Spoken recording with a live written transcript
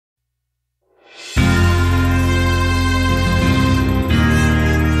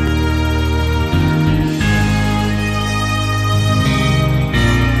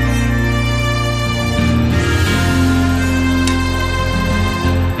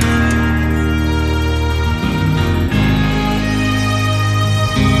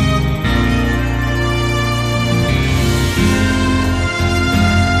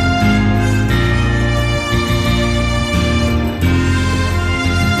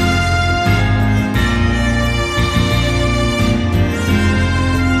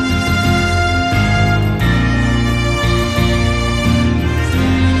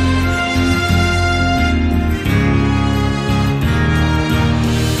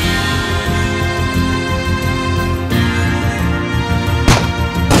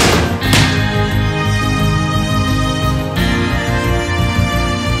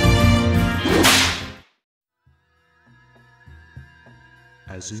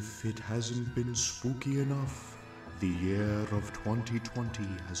As if it hasn't been spooky enough, the year of 2020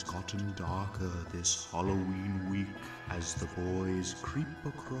 has gotten darker this Halloween week as the boys creep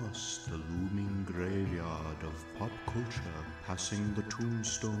across the looming graveyard of pop culture, passing the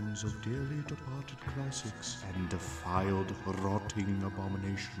tombstones of dearly departed classics and defiled, rotting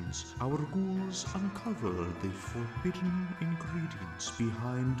abominations. Our ghouls uncover the forbidden ingredients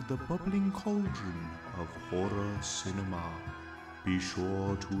behind the bubbling cauldron of horror cinema. Be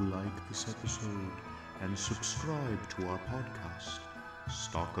sure to like this episode and subscribe to our podcast.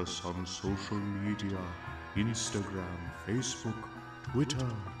 Stalk us on social media, Instagram, Facebook, Twitter,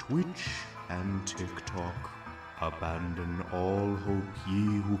 Twitch, and TikTok. Abandon all hope,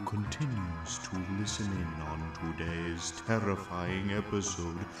 ye who continues to listen in on today's terrifying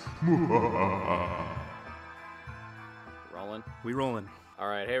episode. Rolling? We rolling. All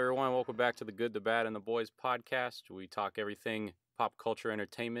right. Hey, everyone. Welcome back to the Good, the Bad, and the Boys podcast. We talk everything pop culture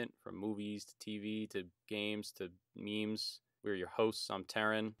entertainment, from movies to TV to games to memes. We're your hosts. I'm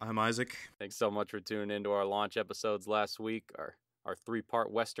Taryn. I'm Isaac. Thanks so much for tuning into our launch episodes last week, our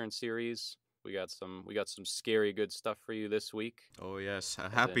three-part Western series. We got some scary good stuff for you this week. Oh yes, a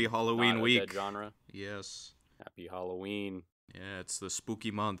happy Halloween week. Genre. Yes. Happy Halloween. Yeah, it's the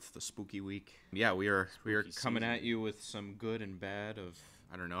spooky month, the spooky week. Yeah, we are coming at you with some good and bad of,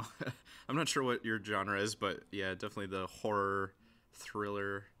 I don't know. I'm not sure what your genre is, but yeah, definitely the horror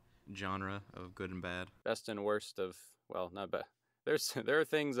thriller genre of good and bad. Best and worst of, well, not bad. There are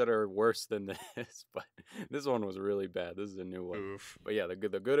things that are worse than this, but this one was really bad. This is a new one. Oof. But yeah, the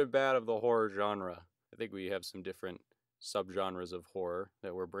good and bad of the horror genre. I think we have some different subgenres of horror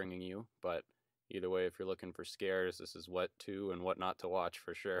that we're bringing you, but either way, if you're looking for scares, this is what to and what not to watch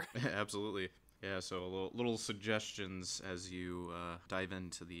for sure. Absolutely. Yeah, so little suggestions as you dive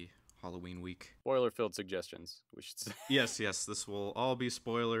into the Halloween week. Spoiler-filled suggestions, we should say. Yes, this will all be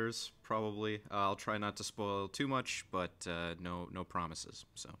spoilers, probably. I'll try not to spoil too much, but no promises,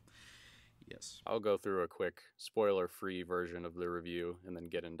 so yes. I'll go through a quick spoiler-free version of the review and then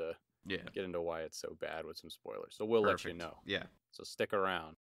get into why it's so bad with some spoilers. So we'll let you know. Yeah. So stick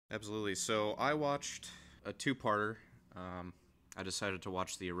around. Absolutely. So I watched a two-parter. I decided to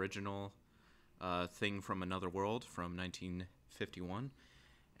watch the original Thing from Another World from 1951.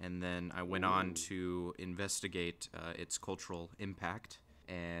 And then I went on to investigate its cultural impact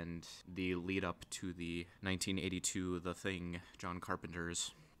and the lead up to the 1982 The Thing, John Carpenter's.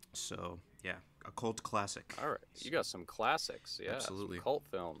 So, yeah, a cult classic. All right. You got some classics. Yeah, absolutely. Some cult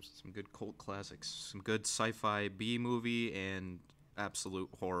films. Some good cult classics. Some good sci-fi B-movie and absolute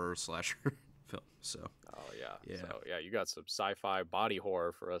horror slasher film. So. Oh, yeah. So, yeah, you got some sci-fi body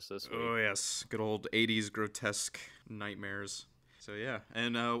horror for us this week. Oh, yes. Good old 80s grotesque nightmares. So yeah,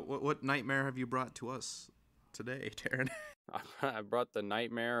 and what nightmare have you brought to us today, Taryn? I brought the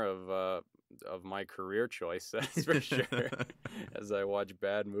nightmare of my career choice, that's for sure, as I watch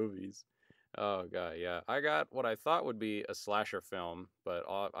bad movies. Oh god, yeah. I got what I thought would be a slasher film, but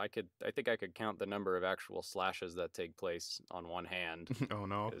I think I could count the number of actual slashes that take place on one hand. Oh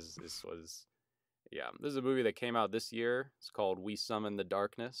no. This is a movie that came out this year. It's called We Summon the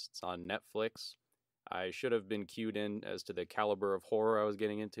Darkness. It's on Netflix. I should have been cued in as to the caliber of horror I was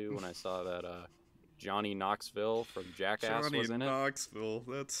getting into when I saw that Johnny Knoxville from Jackass was in it. Johnny Knoxville,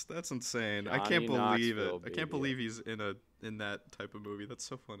 that's insane. Johnny I can't believe Knoxville, it. baby. I can't believe he's in that type of movie. That's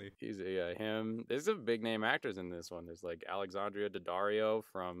so funny. He's him. There's some big name actors in this one. There's like Alexandria Daddario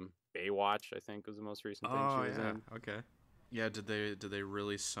from Baywatch, I think was the most recent thing she was in. Okay. Yeah, did they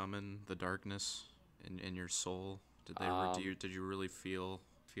really summon the darkness in your soul? Did you really feel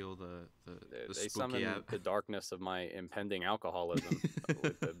the they spooky summoned the darkness of my impending alcoholism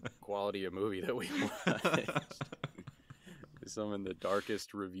with the quality of movie that we watched. They summoned the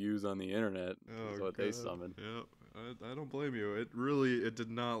darkest reviews on the internet. Is what they summoned. Yeah, I don't blame you. It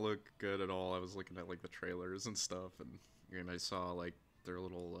did not look good at all. I was looking at like the trailers and stuff, and I saw like their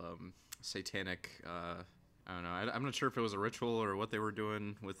little satanic. I don't know. I'm not sure if it was a ritual or what they were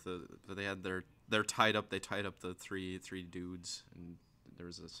doing with but they had they're tied up. They tied up the three dudes, and there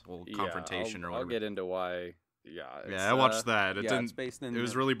was this whole confrontation or whatever. I'll get into why. Yeah, I watched that. It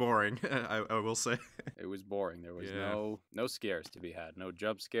was really boring. I will say. It was boring. There was no scares to be had. No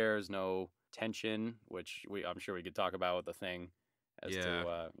jump scares. No tension, which I'm sure we could talk about with The Thing, as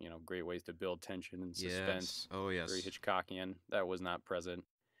to great ways to build tension and suspense. Yes. Oh yes. Very Hitchcockian. That was not present.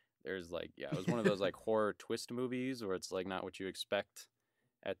 There's it was one of those like horror twist movies where it's like not what you expect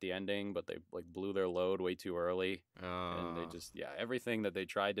at the ending, but they like blew their load way too early, and they just everything that they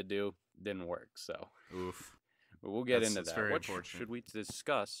tried to do didn't work. So oof. But we'll get into that's that. Very what unfortunate. should we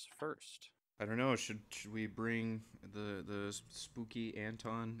discuss first? I don't know. Should we bring the spooky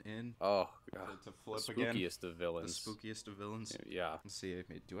Anton in Oh, God. to flip The again? spookiest of villains. The spookiest of villains. Yeah. Let's see.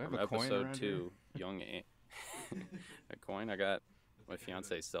 Do I have From a coin episode around 2, young a coin. I got my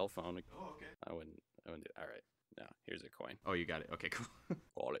fiance's cell phone. Oh, okay. I wouldn't do. All right. Now here's a coin. Oh, you got it. Okay, cool.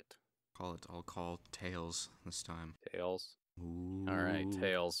 Call it. I'll call Tails this time. Tails. Ooh. All right,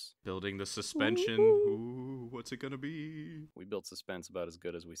 Tails. Building the suspension. Ooh, what's it gonna be? We built suspense about as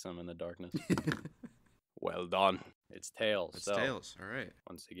good as we summon the darkness. Well done. It's Tails. It's so, Tails. All right.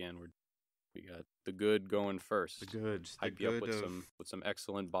 Once again, we got the good going first. The good. Hype you up with some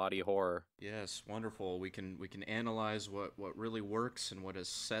excellent body horror. Yes, wonderful. We can analyze what really works and what has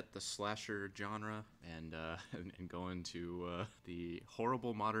set the slasher genre, and go into the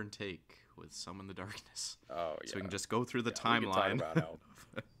horrible modern take with Some in the Darkness. Oh yeah. So we can just go through the We can talk timeline. about how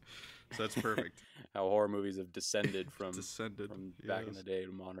So that's perfect. how horror movies have descended from back in yes. the day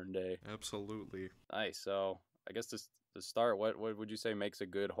to modern day. Absolutely. Nice. So I guess to start, what would you say makes a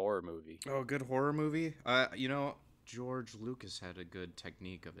good horror movie? Oh, good horror movie. George Lucas had a good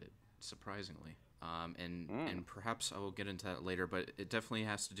technique of it, surprisingly. And perhaps I will get into that later, but it definitely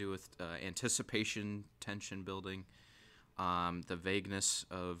has to do with anticipation, tension building, the vagueness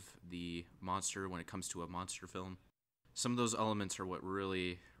of the monster when it comes to a monster film. Some of those elements are what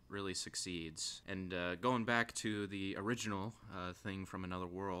really succeeds. And going back to the original Thing from Another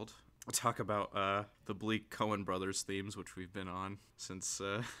World, I'll talk about the bleak Coen Brothers themes, which we've been on since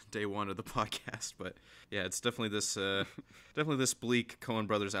day one of the podcast. But yeah, it's definitely this bleak Coen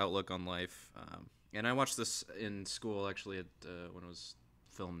Brothers outlook on life. And I watched this in school, actually, at when it was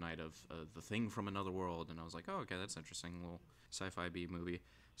film night of The Thing from Another World, and I was like, oh, okay, that's interesting, little sci-fi B movie.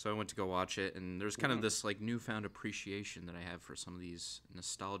 So I went to go watch it, and there's kind of this like newfound appreciation that I have for some of these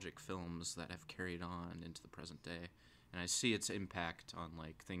nostalgic films that have carried on into the present day. And I see its impact on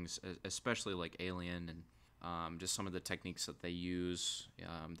like things, especially like Alien, and just some of the techniques that they use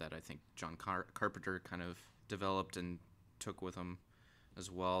that I think John Carpenter kind of developed and took with him as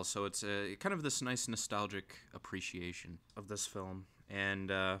well. So it's kind of this nice nostalgic appreciation of this film. And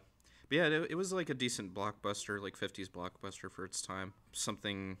but yeah, it was like a decent blockbuster, like 50s blockbuster for its time.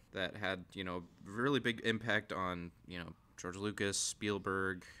 Something that had, really big impact on, George Lucas,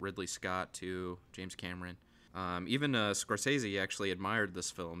 Spielberg, Ridley Scott too, James Cameron. Even Scorsese actually admired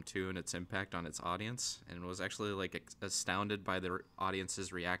this film too and its impact on its audience, and was actually like astounded by the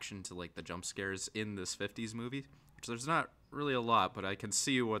audience's reaction to like the jump scares in this 50s movie, which there's not really a lot, but I can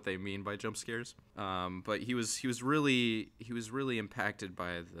see what they mean by jump scares. But he was really impacted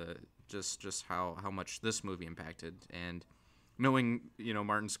by the just how much this movie impacted, and knowing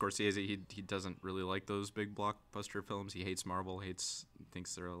Martin Scorsese, he doesn't really like those big blockbuster films. He hates Marvel,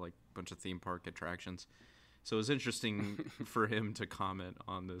 thinks they're like a bunch of theme park attractions. So it was interesting for him to comment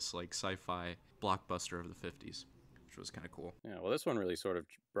on this like sci-fi blockbuster of the 50s, which was kind of cool. Yeah, well, this one really sort of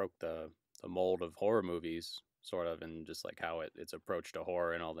broke the mold of horror movies, sort of, and just like how its approach to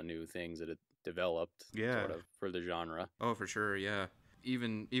horror and all the new things that it developed, sort of, for the genre. Oh, for sure, yeah.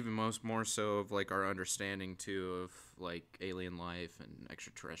 Even more so of like our understanding too of like alien life and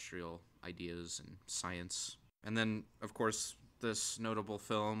extraterrestrial ideas and science. And then, of course, this notable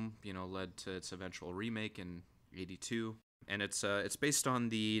film, led to its eventual remake in '82, and it's based on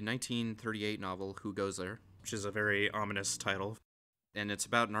the 1938 novel Who Goes There, which is a very ominous title, and it's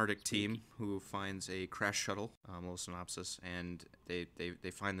about an Arctic team who finds a crash shuttle. Little synopsis, and they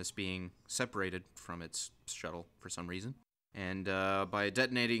find this being separated from its shuttle for some reason, and by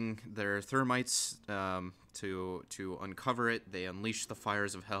detonating their thermites to uncover it, they unleash the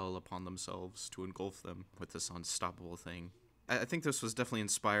fires of hell upon themselves to engulf them with this unstoppable thing. I think this was definitely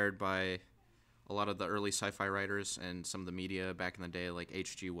inspired by a lot of the early sci-fi writers and some of the media back in the day, like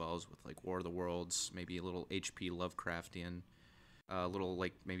H.G. Wells with like War of the Worlds, maybe a little H.P. Lovecraftian, a little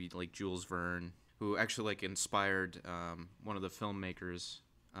like maybe like Jules Verne, who actually like inspired one of the filmmakers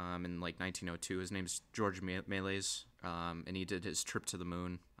in like 1902. His name's George Méliès, and he did his Trip to the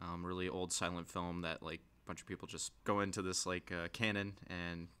Moon, really old silent film that like bunch of people just go into this like cannon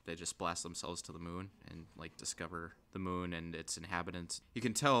and they just blast themselves to the moon and like discover the moon and its inhabitants. You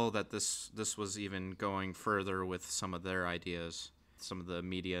can tell that this was even going further with some of their ideas, some of the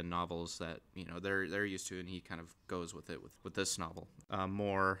media novels that they're used to, and he kind of goes with it with this novel.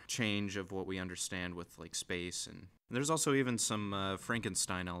 More change of what we understand with like space, and there's also even some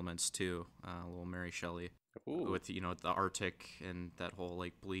Frankenstein elements too. A little Mary Shelley. Ooh. With the Arctic and that whole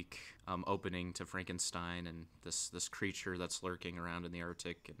like bleak opening to Frankenstein and this creature that's lurking around in the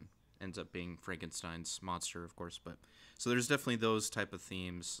Arctic and ends up being Frankenstein's monster, of course. But so there's definitely those type of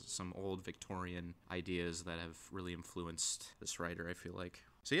themes, some old Victorian ideas that have really influenced this writer, I feel like.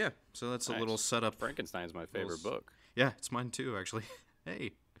 So yeah, so that's a little setup. Frankenstein's my favorite book. Yeah, it's mine too, actually.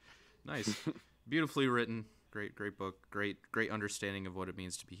 Hey, nice. Beautifully written. Great book. Great understanding of what it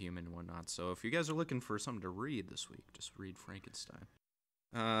means to be human and whatnot. So if you guys are looking for something to read this week, just read Frankenstein.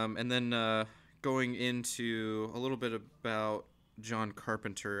 And then going into a little bit about John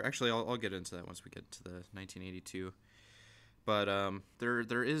Carpenter. Actually, I'll get into that once we get to the 1982. But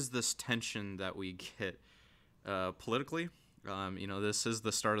there is this tension that we get politically. This is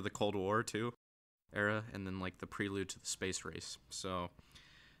the start of the Cold War too, era, and then like the prelude to the space race. So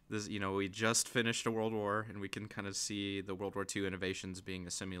this, we just finished a World War, and we can kind of see the World War II innovations being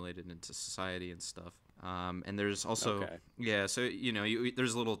assimilated into society and stuff. And there's also, so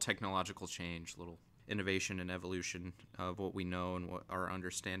there's a little technological change, little innovation and evolution of what we know and what our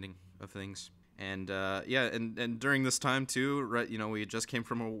understanding of things. And and during this time too, right, we just came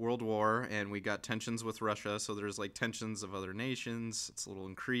from a world war, and we got tensions with Russia. So there's like tensions of other nations. It's a little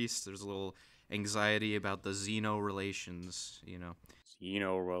increased. There's a little anxiety about the Xeno relations.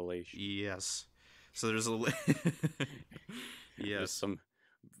 Xeno relations. Yes. So there's a There's some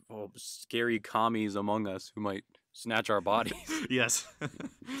scary commies among us who might snatch our bodies. Yes.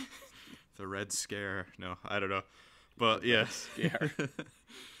 The Red Scare. No, I don't know, but yes. Scare.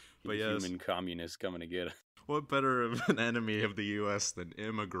 But yes. Human communists coming to get us. What better of an enemy of the U.S. than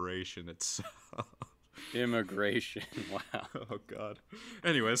immigration itself? Immigration. Wow. Oh, God.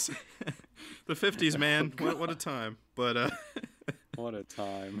 Anyways, the 50s, man. What a time. But, what a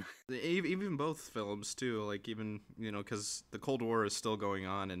time. Even both films, too. Like, even, because the Cold War is still going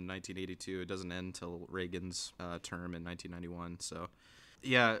on in 1982. It doesn't end till Reagan's term in 1991, so...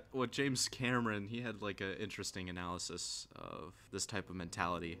 Yeah, what James Cameron, he had like an interesting analysis of this type of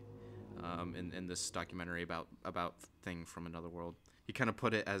mentality in this documentary about Thing from Another World. He kind of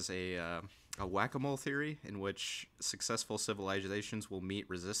put it as a whack-a-mole theory in which successful civilizations will meet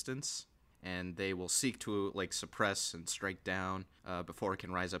resistance, and they will seek to like suppress and strike down before it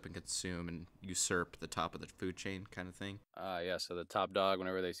can rise up and consume and usurp the top of the food chain kind of thing. So the top dog,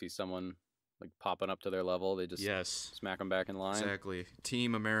 whenever they see someone like popping up to their level, they just smack them back in line. Exactly.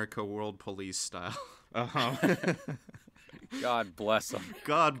 Team America World Police style. God bless them.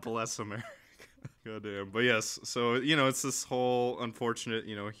 God bless America. Goddamn. But yes, so, it's this whole unfortunate,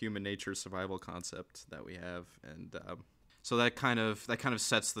 human nature survival concept that we have. And so that kind of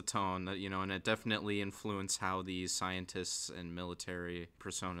sets the tone, that and it definitely influenced how these scientists and military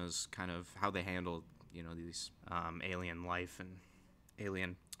personas how they handle, these alien life and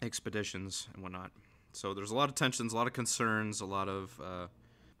alien expeditions and whatnot. So there's a lot of tensions, a lot of concerns, a lot of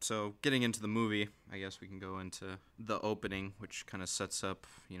so getting into the movie, I guess we can go into the opening, which kind of sets up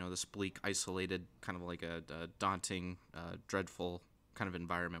this bleak, isolated, kind of like a daunting, dreadful kind of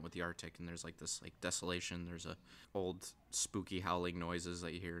environment with the Arctic, and there's like this like desolation. There's a old spooky howling noises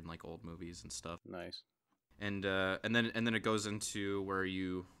that you hear in like old movies and stuff. Nice. And then it goes into where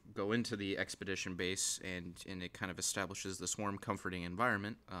you go into the expedition base, and it kind of establishes this warm, comforting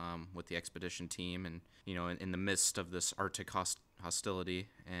environment with the expedition team, and in the midst of this Arctic hostility,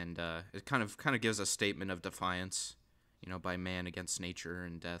 and it kind of gives a statement of defiance, by man against nature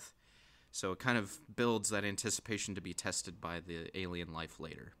and death. So it kind of builds that anticipation to be tested by the alien life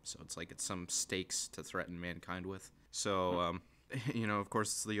later. So it's like it's some stakes to threaten mankind with. So. Of course,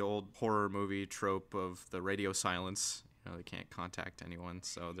 it's the old horror movie trope of the radio silence. They can't contact anyone,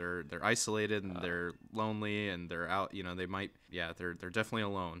 so they're isolated and they're lonely and they're out. They're definitely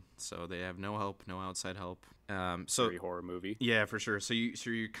alone. So they have no help, no outside help. Very horror movie. Yeah, for sure. So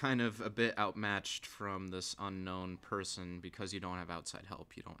you're kind of a bit outmatched from this unknown person because you don't have outside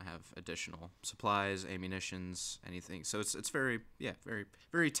help. You don't have additional supplies, ammunitions, anything. So it's very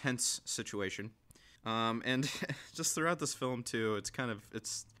very tense situation. And just throughout this film too,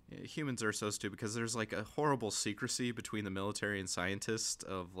 humans are so stupid because there's like a horrible secrecy between the military and scientists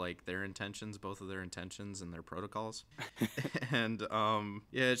of like their intentions, both of their intentions and their protocols. And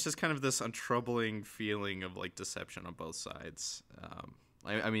it's just kind of this untroubling feeling of like deception on both sides.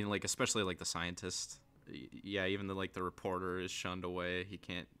 I mean, like especially like the scientist. Yeah, even the reporter is shunned away. He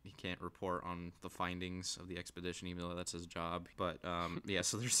can't report on the findings of the expedition, even though that's his job. But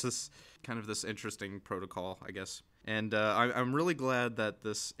so there's this interesting protocol, I guess. And I'm really glad that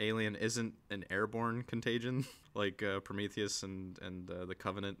this alien isn't an airborne contagion like Prometheus and the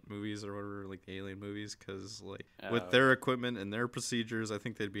Covenant movies or whatever, like the alien movies, because like with their equipment and their procedures, I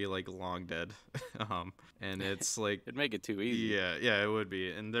think they'd be like long dead. And it's like it'd make it too easy. Yeah, it would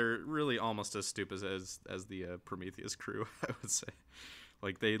be, and they're really almost as stupid as the Prometheus crew, I would say.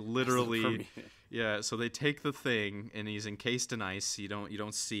 Like they literally, so they take the thing and he's encased in ice. You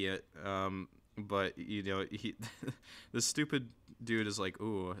don't see it. But the stupid dude is like,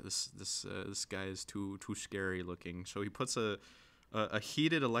 ooh, this guy is too scary looking. So he puts a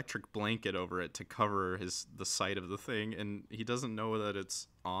heated electric blanket over it to cover the sight of the thing, and he doesn't know that it's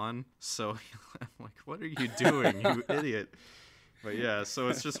on. So I'm like, what are you doing, you idiot? But yeah, so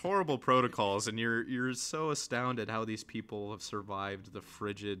it's just horrible protocols, and you're so astounded how these people have survived the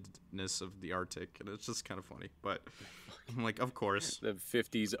frigidness of the Arctic, and it's just kind of funny. But I'm like, of course. The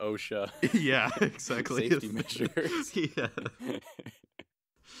 50s OSHA. Yeah, exactly. Safety measures. Yeah.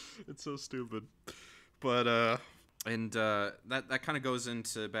 It's so stupid. But that kind of goes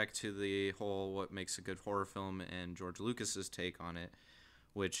into back to the whole what makes a good horror film and George Lucas's take on it,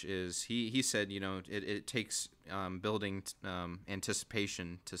 which is he said, it takes building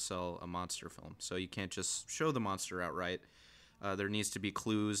anticipation to sell a monster film. So you can't just show the monster outright. There needs to be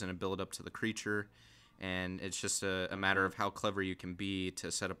clues and a build up to the creature, and it's just a matter of how clever you can be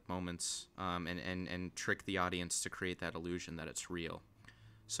to set up moments and trick the audience to create that illusion that it's real.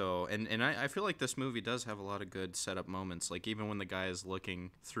 So, and I feel like this movie does have a lot of good setup moments. Like, even when the guy is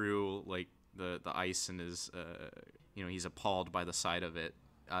looking through, like, the ice and is, he's appalled by the sight of it.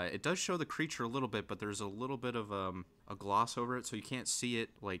 It does show the creature a little bit, but there's a little bit of a gloss over it, so you can't see it,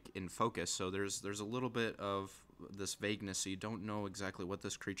 like, in focus. So there's a little bit of this vagueness, so you don't know exactly what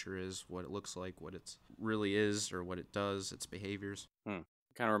this creature is, what it looks like, what it really is, or what it does, its behaviors. Kind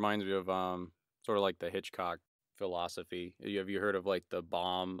of reminds me of sort of like the Hitchcock philosophy. Have you heard of like the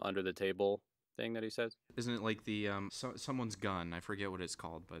bomb under the table thing that he says? Isn't it like the someone's gun? I forget what it's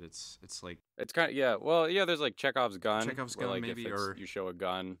called, but it's like it's kind of, yeah. Well, yeah. There's like Chekhov's gun. Chekhov's gun, like maybe, or you show a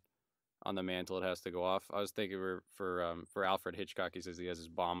gun on the mantle, it has to go off. I was thinking for Alfred Hitchcock, he says he has his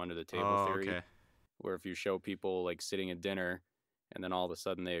bomb under the table theory, okay. Where if you show people like sitting at dinner and then all of a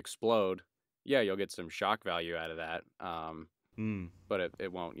sudden they explode, yeah, you'll get some shock value out of that. But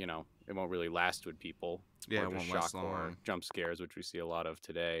it won't, it won't really last with people. Yeah, or it won't shock last long. Or jump scares, which we see a lot of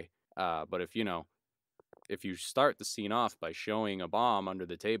today. But if you start the scene off by showing a bomb under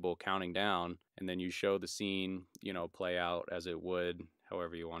the table counting down, and then you show the scene, play out as it would,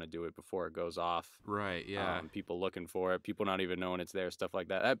 however you want to do it before it goes off. Right, yeah. People looking for it, people not even knowing it's there, stuff like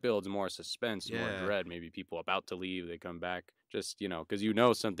that. That builds more suspense, more dread. Maybe people about to leave, they come back, just,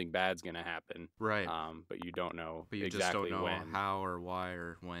 because something bad's going to happen. Right. But you don't know But you exactly just don't know when. how or why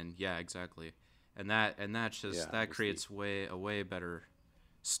or when. Yeah, exactly. And that creates a way better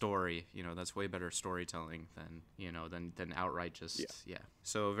story. That's way better storytelling than outright just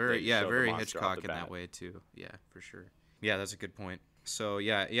So very Hitchcock in that way too. Yeah, for sure. Yeah, that's a good point. So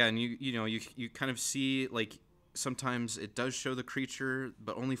yeah, and you kind of see, like, sometimes it does show the creature,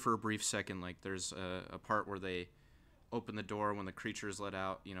 but only for a brief second. Like, there's a part where they open the door when the creature is let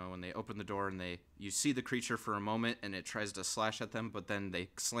out, when they open the door and you see the creature for a moment and it tries to slash at them, but then they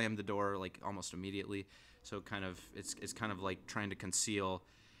slam the door like almost immediately. So kind of it's kind of like trying to conceal,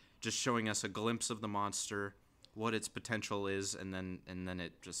 just showing us a glimpse of the monster, what its potential is, and then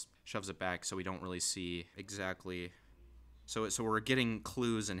it just shoves it back, so we don't really see exactly. So we're getting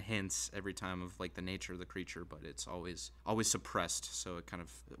clues and hints every time of like the nature of the creature, but it's always suppressed. So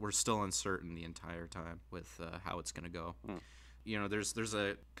we're still uncertain the entire time with how it's gonna go. There's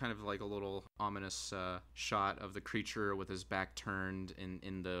a kind of like a little ominous shot of the creature with his back turned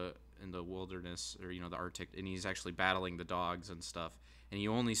in the wilderness, or the Arctic, and he's actually battling the dogs and stuff. And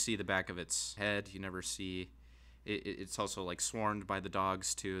you only see the back of its head. You never see. It's also like swarmed by the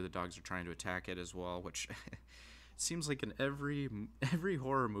dogs too. The dogs are trying to attack it as well, which. It seems like in every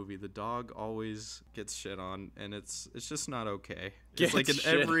horror movie, the dog always gets shit on, and it's just not okay. It's like in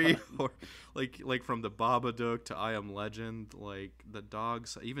every like from the Babadook to I Am Legend, like the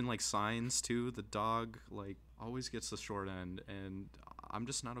dogs, even like Signs too. The dog like always gets the short end, and I'm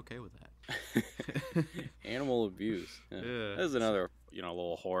just not okay with that. Animal abuse. Yeah. There's another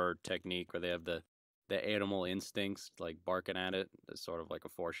little horror technique where they have the animal instincts, like barking at it, as sort of like a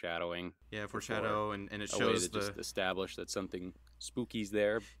foreshadowing. Yeah, foreshadow, and it shows a way to just establish that something spooky's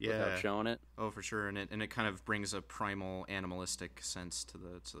there without showing it. Oh, for sure, and it kind of brings a primal animalistic sense to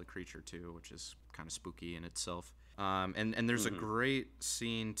the creature too, which is kind of spooky in itself. And there's a great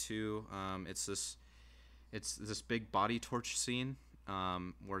scene too. It's this big body torch scene.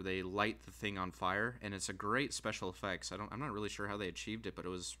 Where they light the thing on fire, and it's a great special effects. I'm not really sure how they achieved it, but it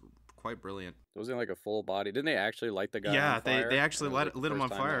was quite brilliant. Wasn't it like a full body? Didn't they actually light the guy on fire? Yeah, they actually lit him on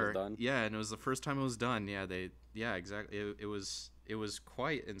fire. Done? Yeah, and it was the first time it was done. Yeah, exactly. It was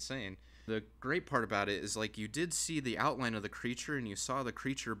quite insane. The great part about it is, like, you did see the outline of the creature, and you saw the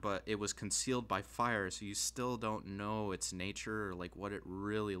creature, but it was concealed by fire, so you still don't know its nature or like what it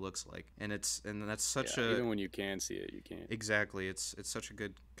really looks like. And that's such a even when you can see it, you can't. Exactly. It's such a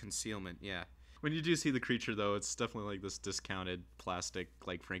good concealment. Yeah. When you do see the creature, though, it's definitely like this discounted plastic,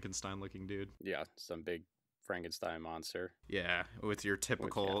 like Frankenstein-looking dude. Yeah, some big Frankenstein monster. Yeah, with your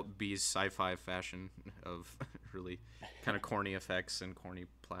typical B sci-fi fashion of really kind of corny effects and corny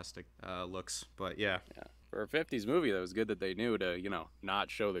plastic looks. But yeah. For a 50s movie, that was good that they knew to, not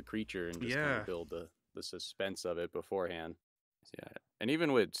show the creature and just kind of build the suspense of it beforehand. Yeah. And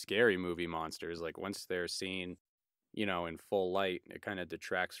even with scary movie monsters, like once they're seen, in full light, it kind of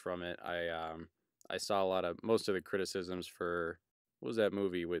detracts from it. I saw most of the criticisms for, what was that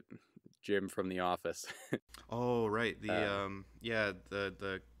movie with Jim from The Office? Oh, right.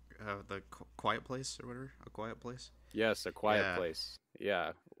 The Quiet Place or whatever. A Quiet Place? Yes, A Quiet Place.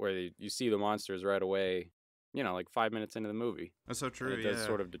 Yeah, where you see the monsters right away, like 5 minutes into the movie. That's so true, and it does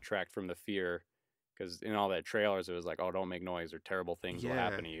sort of detract from the fear, because in all that trailers, it was like, oh, don't make noise or terrible things will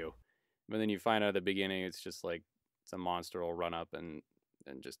happen to you. But then you find out at the beginning, it's just like some monster will run up and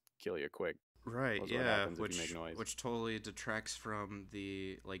just kill you quick. Right, What happens if you make noise. Which totally detracts from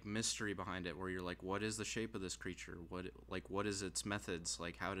the mystery behind it, where you're like, what is the shape of this creature? What is its methods?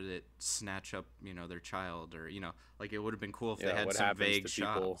 Like, how did it snatch up, their child? Or, like, it would have been cool if they had some vague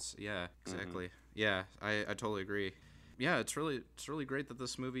shots. Yeah, exactly. Mm-hmm. Yeah, I totally agree. Yeah, it's really great that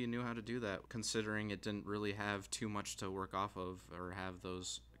this movie knew how to do that, considering it didn't really have too much to work off of or have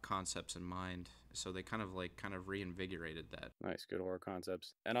those concepts in mind. So they kind of reinvigorated that. Nice, good horror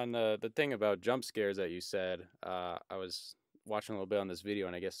concepts. And on the thing about jump scares that you said, I was watching a little bit on this video,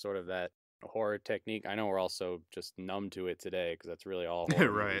 and I guess sort of that horror technique. I know we're also just numb to it today, because that's really all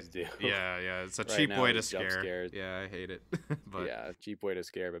horror movies do. Yeah, it's a cheap way to scare. Yeah, I hate it. But yeah, cheap way to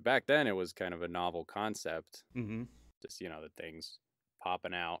scare. But back then, it was kind of a novel concept. Mm-hmm. Just the things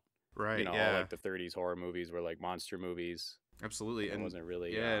popping out. Right. All like the 30s horror movies were like monster movies. Absolutely. And it wasn't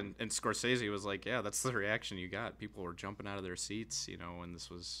really. And Scorsese was like, yeah, that's the reaction you got. People were jumping out of their seats, when this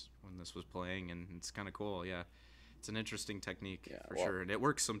was playing, and it's kind of cool. Yeah, it's an interesting technique for sure, and it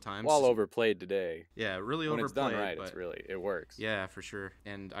works sometimes. Well overplayed today. Yeah, really when overplayed. It's done right, it works. Yeah, for sure.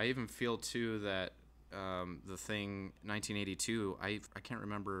 And I even feel too that the thing 1982, I can't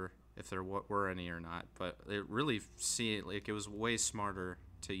remember if there were any or not, but it really it was way smarter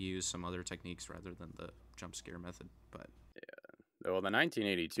to use some other techniques rather than the jump scare method. But well, the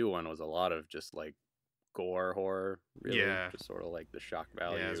 1982 one was a lot of just like gore horror, really. Yeah. Just sort of like the shock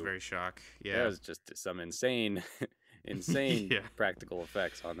value. Yeah, it was very shock. Yeah. It was just some insane practical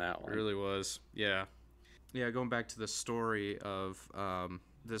effects on that one. It really was. Yeah. Yeah, going back to the story of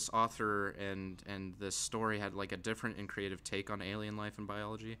this author and this story had like a different and creative take on alien life and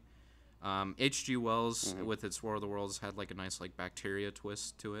biology. H.G. Wells, with its War of the Worlds, had like a nice like bacteria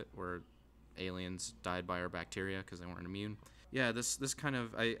twist to it, where aliens died by our bacteria because they weren't immune. Yeah, this kind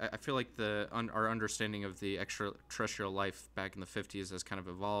of I feel like our understanding of the extraterrestrial life back in the 50s has kind of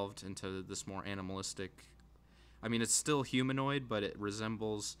evolved into this more animalistic. I mean, it's still humanoid, but it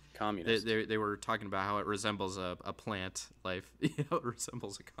resembles communist. They were talking about how it resembles a plant life. It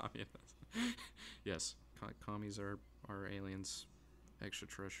resembles a communist. Yes, commies are aliens,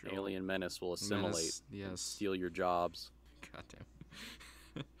 extraterrestrial. Alien menace will assimilate. Yes, steal your jobs.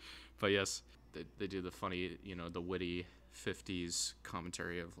 Goddamn. But yes, they do the funny, the witty 50s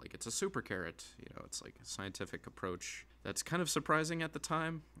commentary of like, it's a super carrot, it's like a scientific approach that's kind of surprising at the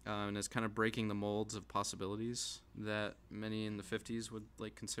time, and is kind of breaking the molds of possibilities that many in the 50s would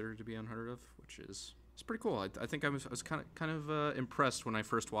like consider to be unheard of, which is it's pretty cool. I think I was kind of impressed when I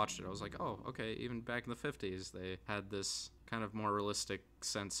first watched it. I was like, oh, okay, even back in the 50s they had this kind of more realistic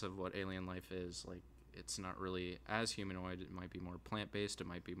sense of what alien life is. Like, it's not really as humanoid. It might be more plant-based. It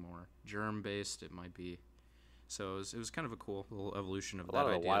might be more germ-based. It might be. So it was kind of a cool little evolution of that. A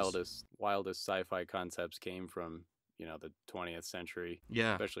lot of the wildest sci-fi concepts came from, the 20th century.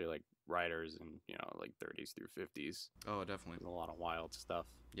 Yeah. Especially like writers in, like 30s through 50s. Oh, definitely. There's a lot of wild stuff.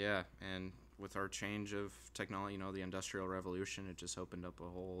 Yeah, and with our change of technology, the Industrial Revolution, it just opened up a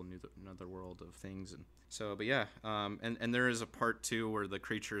whole another world of things. And so, but yeah, and there is a part too where the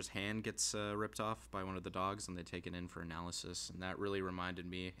creature's hand gets ripped off by one of the dogs, and they take it in for analysis, and that really reminded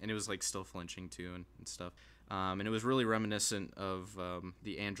me, and it was like still flinching too and stuff. And it was really reminiscent of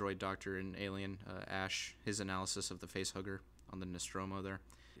the android doctor in Alien, Ash, his analysis of the facehugger on the Nostromo there.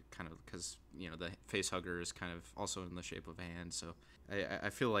 Kind of because, the facehugger is kind of also in the shape of a hand. So I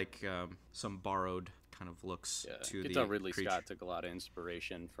feel like some borrowed kind of looks to the Ridley creature. Scott took a lot of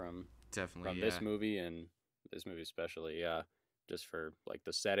inspiration from Definitely, this movie, and this movie especially, just for like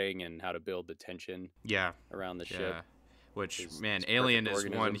the setting and how to build the tension around the ship. Which, His man, perfect Alien is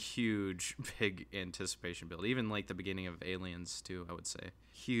organism. one huge, big anticipation build. Even like the beginning of Aliens, too, I would say.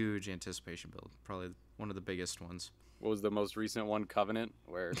 Huge anticipation build. Probably one of the biggest ones. What was the most recent one? Covenant,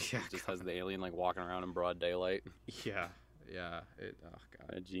 where Yeah, it just has the alien like walking around in broad daylight. Yeah. Oh, God.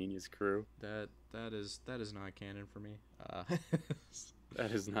 A genius crew. That is not canon for me.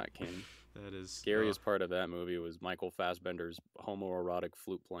 That is not canon. That is... Scariest part of that movie was Michael Fassbender's homoerotic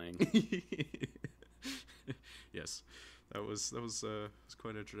flute playing. Yes. That was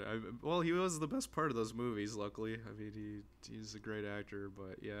quite interesting. Well, he was the best part of those movies. Luckily, I mean, he's a great actor.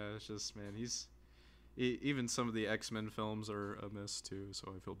 But yeah, it's just, man, even some of the X-Men films are a miss too.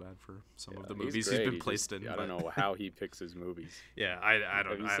 So I feel bad for some of the movies he's been placed in. I don't know how he picks his movies. Yeah, I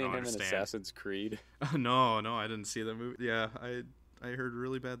don't. Have you I seen don't him understand. in Assassin's Creed? No, I didn't see that movie. Yeah, I heard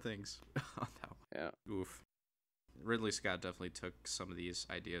really bad things on that one. Yeah. Oof. Ridley Scott definitely took some of these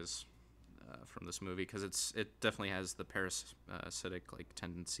ideas from this movie because it definitely has the parasitic like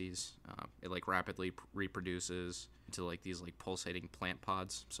tendencies. It like rapidly reproduces into like these like pulsating plant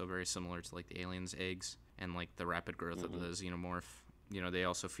pods, so very similar to like the aliens' eggs and like the rapid growth of the xenomorph. You know, they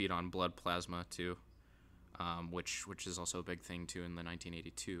also feed on blood plasma too, which is also a big thing too in the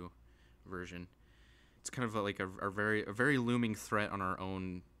 1982 version. It's kind of like a very looming threat on our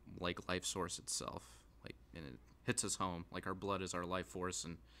own like life source itself. Like, and it hits us home. Like, our blood is our life force,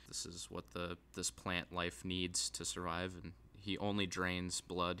 and this is what this plant life needs to survive. And he only drains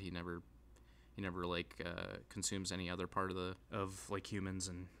blood. He never like consumes any other part of like humans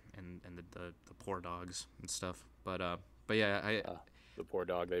and the poor dogs and stuff. But yeah, The poor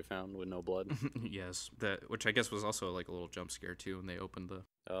dog they found with no blood. yes, which I guess was also like a little jump scare too when they opened the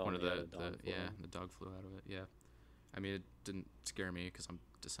dog flew out of it. Yeah, I mean, it didn't scare me because I'm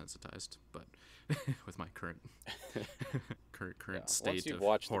desensitized, but with my current state Once you've of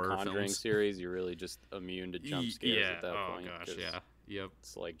watched the horror Conjuring films. series, you're really just immune to jump scares at that point. Oh gosh, 'cause yeah. Yep.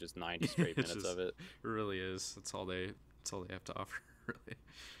 It's like just 90 straight It's minutes just- of it. It really is. That's all they have to offer, really.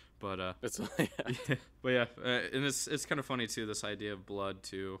 But It's and it's kind of funny too. This idea of blood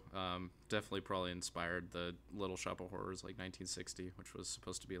too, definitely probably inspired the Little Shop of Horrors, like 1960, which was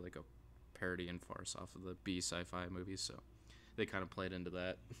supposed to be like a parody and farce off of the B sci-fi movies. So they kind of played into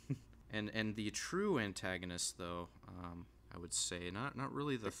that. and the true antagonist, though, I would say not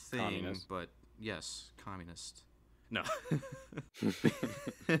really the thing, communist. but yes, communist. No.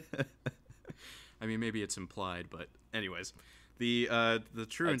 I mean, maybe it's implied, but anyways. The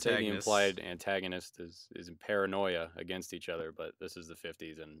true I'd say the antagonist. implied antagonist is paranoia against each other, but this is the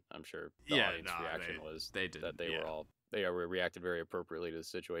 50s, and I'm sure the audience reaction was that they reacted very appropriately to the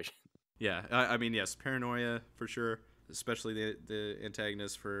situation. Yeah, I mean, yes, paranoia for sure, especially the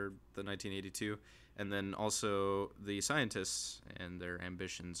antagonist for the 1982, and then also the scientists and their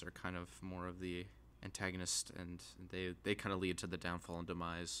ambitions are kind of more of the antagonist, and they kind of lead to the downfall and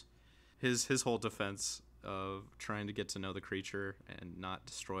demise. His whole defense of trying to get to know the creature and not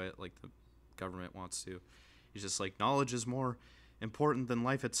destroy it like the government wants to. He's just like, knowledge is more important than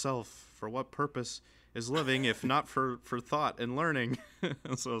life itself. For what purpose is living if not for thought and learning?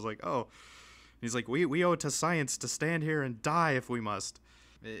 And so I was like, oh. He's like, we owe it to science to stand here and die if we must.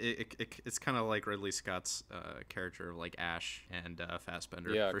 It's kind of like Ridley Scott's character of like Ash and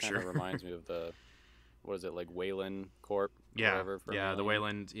Fassbender, Yeah, for it sure. kind of reminds me of the, what is it, like Wayland Corp? Yeah, whatever, from the Alien?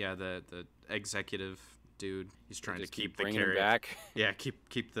 Wayland, the executive dude. He's trying to Just keep bringing the him carrier back. Yeah,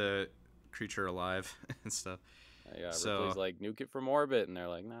 keep the creature alive and stuff. Yeah, So- Ripley's like, nuke it from orbit, and they're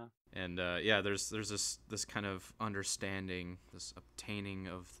like, nah. And there's this kind of understanding, this obtaining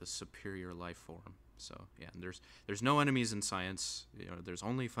of the superior life form. So yeah, and there's no enemies in science. You know, there's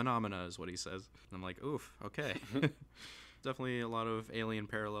only phenomena, is what he says. And I'm like, oof, okay. Definitely a lot of alien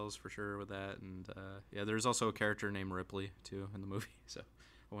parallels for sure with that. And there's also a character named Ripley too in the movie. So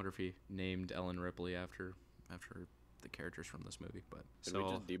I wonder if he named Ellen Ripley after the characters from this movie. But Did we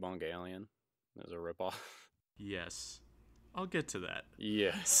just debunk Alien as a ripoff? Yes, I'll get to that.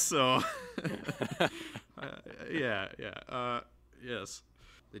 Yes. So, yes.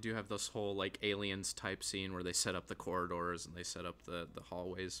 They do have this whole, like, Aliens type scene where they set up the corridors and they set up the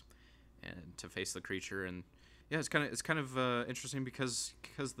hallways and to face the creature. And, yeah, it's kind of interesting because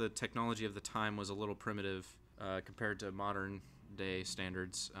the technology of the time was a little primitive compared to modern day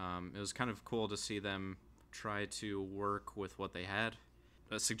standards. It was kind of cool to see them try to work with what they had.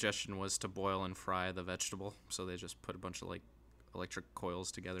 A suggestion was to boil and fry the vegetable, so they just put a bunch of, like, electric coils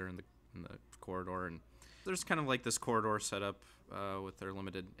together in the corridor, and there's kind of like this corridor set up with their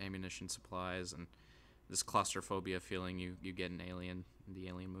limited ammunition supplies and this claustrophobia feeling you get in the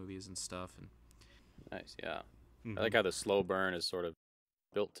Alien movies and stuff. And Nice, yeah. I like how the slow burn is sort of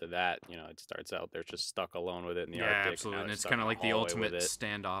built to that. You know, it starts out they're just stuck alone with it in the Yeah, Arctic. absolutely. And And now it's they're kind of stuck like in a the hallway with ultimate it.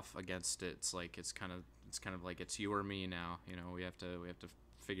 standoff against it. It's kind of like it's you or me now. You know, we have to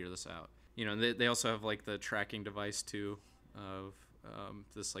figure this out. You know, they also have like the tracking device too of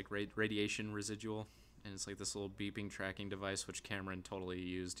this like radiation residual, and it's like this little beeping tracking device which Cameron totally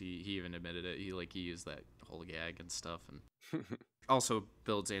used. He even admitted it. He used that whole gag and stuff, and also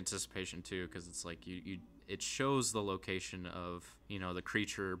builds anticipation too, because it's like you it shows the location of, you know, the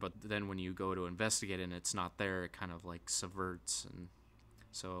creature, but then when you go to investigate it and it's not there, it kind of like subverts. And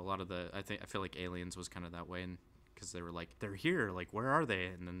so a lot of I feel like Aliens was kind of that way, and because they were like, they're here, like where are they?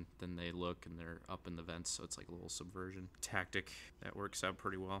 And then they look and they're up in the vents, so it's like a little subversion tactic that works out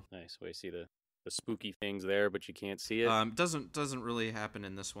pretty well. Nice. We see the spooky things there, but you can't see it. Doesn't really happen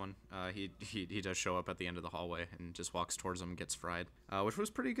in this one. He does show up at the end of the hallway and just walks towards them and gets fried, which was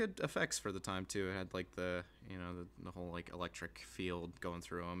pretty good effects for the time too. It had like the the whole like electric field going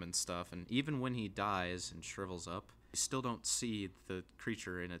through him and stuff. And even when he dies and shrivels up, you still don't see the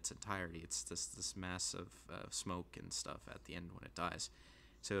creature in its entirety. It's this mass of smoke and stuff at the end when it dies.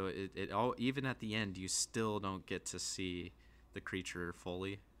 So it all, even at the end, you still don't get to see the creature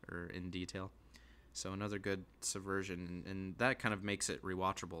fully or in detail. So another good subversion, and that kind of makes it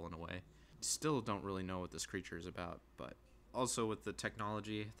rewatchable in a way. Still don't really know what this creature is about, but also with the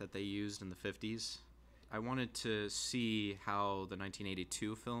technology that they used in the 50s, I wanted to see how the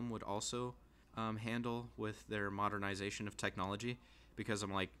 1982 film would also handle with their modernization of technology, because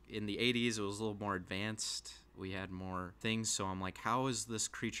I'm like, in the 80s it was a little more advanced, we had more things, so I'm like, how is this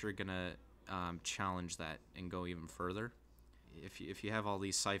creature gonna challenge that and go even further? If you have all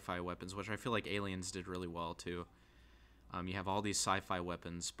these sci-fi weapons, which I feel like Aliens did really well too, you have all these sci-fi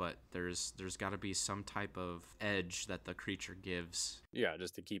weapons, but there's got to be some type of edge that the creature gives. Yeah,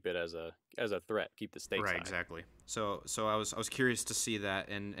 just to keep it as a threat, keep the stakes high. Right, exactly. So I was curious to see that,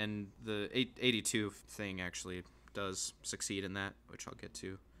 and the 82 thing actually does succeed in that, which I'll get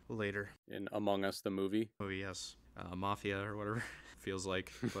to later. In Among Us, the movie. Oh yes, Mafia or whatever feels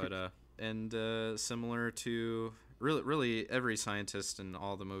like, but and similar to. Really, every scientist in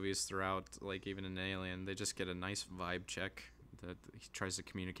all the movies throughout, like even in Alien, they just get a nice vibe check that he tries to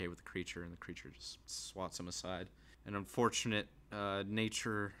communicate with the creature, and the creature just swats him aside. And unfortunate,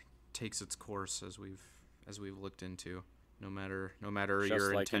 nature takes its course as we've looked into. No matter Just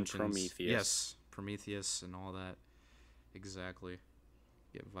your like intentions. in Prometheus. Yes, Prometheus and all that. Exactly.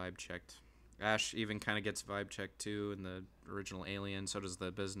 Get vibe checked. Ash even kind of gets vibe checked too in the original Alien. So does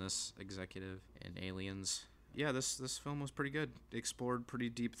the business executive in Aliens. Yeah, this film was pretty good. It explored pretty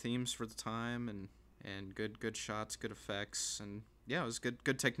deep themes for the time, and good shots, good effects, and yeah, it was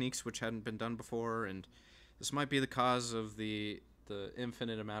good techniques which hadn't been done before. And this might be the cause of the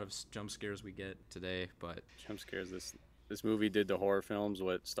infinite amount of jump scares we get today. But Jump scares. This movie did to horror films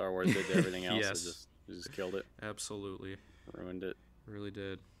what Star Wars did to everything else. Yes. It just killed it. Absolutely, Ruined it. really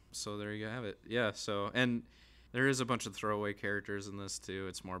did. So there you have it. Yeah. So and. There is a bunch of throwaway characters in this, too.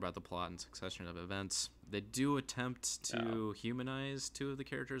 It's more about the plot and succession of events. They do attempt to humanize two of the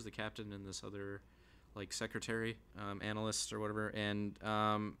characters, the captain and this other, like, secretary, analyst or whatever. And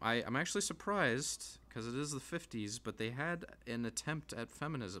I'm actually surprised, because it is the 50s, but they had an attempt at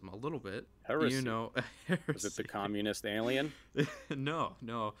feminism a little bit. Heresy. You know, Was it the communist alien? No.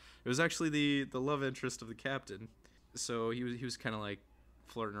 It was actually the love interest of the captain. So he was kind of like,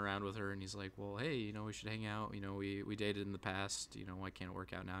 flirting around with her, and he's like, well, hey, you know, we should hang out, you know, we dated in the past, you know, why can't it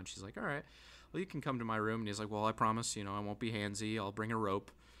work out now? And she's like, all right, well, you can come to my room. And he's like, well, I promise, you know, I won't be handsy, I'll bring a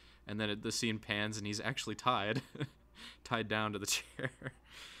rope. And then the scene pans and he's actually tied down to the chair.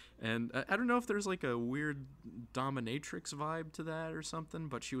 And I don't know if there's like a weird dominatrix vibe to that or something,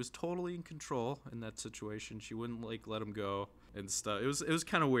 but she was totally in control in that situation. She wouldn't like let him go and stuff. It was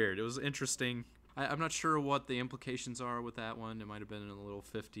kind of weird. It was interesting. I'm not sure what the implications are with that one. It might have been a little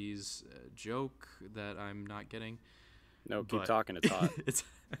 50s joke that I'm not getting. No, keep talking. It's hot.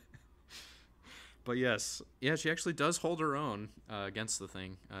 But yes, yeah, she actually does hold her own against the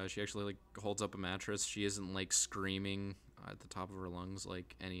thing. She actually like holds up a mattress. She isn't like screaming at the top of her lungs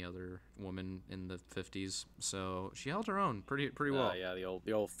like any other woman in the 50s. So she held her own pretty well. Yeah, the old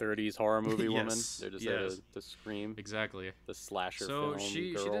 30s horror movie woman. Yes, They're just yes. there to scream. Exactly. The slasher So film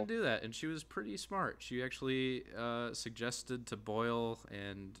she girl. didn't do that, and she was pretty smart. She actually suggested to boil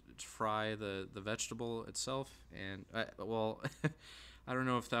and fry the vegetable itself. And I don't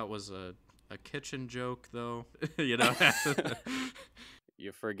know if that was a kitchen joke though. You know.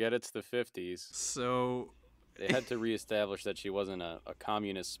 You forget it's the 50s. So they had to reestablish that she wasn't a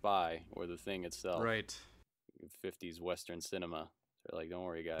communist spy or the thing itself. Right. 50s Western cinema. They're like, don't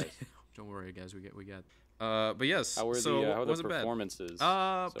worry, guys. Don't worry, guys. We got. But yes. How were so how were the wasn't bad. performances?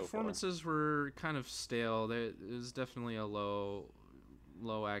 So Performances were kind of stale. It was definitely a low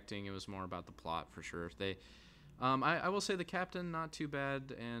acting. It was more about the plot for sure. I will say the captain not too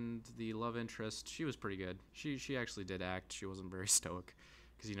bad, and the love interest, she was pretty good. She actually did act. She wasn't very stoic,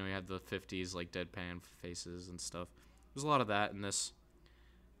 because you had the 50s like deadpan faces and stuff. There's a lot of that in this,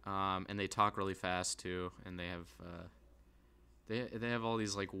 and they talk really fast too, and they have all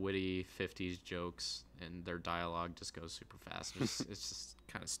these like witty 50s jokes, and their dialogue just goes super fast. It's just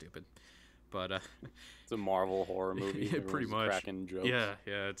kind of stupid. But it's a Marvel horror movie. Yeah, pretty much. Cracking jokes. Yeah,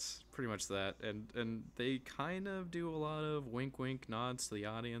 it's pretty much that. And they kind of do a lot of wink nods to the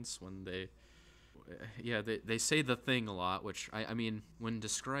audience when they say the thing a lot, which I mean, when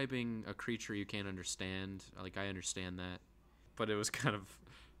describing a creature you can't understand, like I understand that, but it was kind of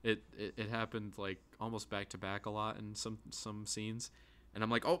it happened like almost back to back a lot in some scenes. And I'm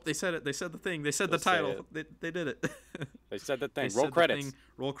like, oh, they said it. They said the thing. They said the title. They did it. They said the thing. Roll credits.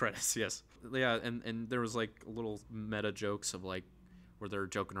 Roll credits, yes. Yeah, and there was like little meta jokes of like where they're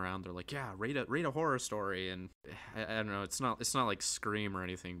joking around. They're like, yeah, rate a horror story. And I don't know. It's not like Scream or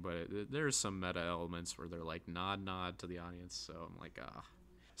anything, but there's some meta elements where they're like nod to the audience. So I'm like, ah.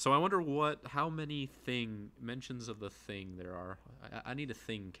 So I wonder how many mentions of the thing there are. I need a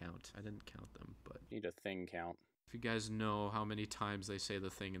thing count. I didn't count them, but need a thing count. If you guys know how many times they say the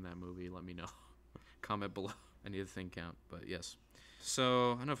thing in that movie, let me know. Comment below. I need a thing count, but yes.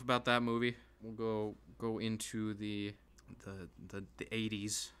 So enough about that movie. We'll go into the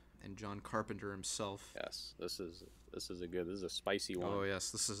 80s and John Carpenter himself. Yes, this is a spicy one. Oh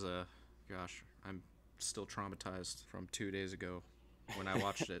yes, this is gosh, I'm still traumatized from 2 days ago when I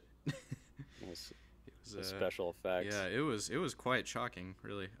watched it. It was special effects. Yeah, it was quite shocking,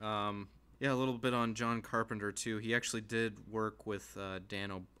 really. Yeah, a little bit on John Carpenter, too. He actually did work with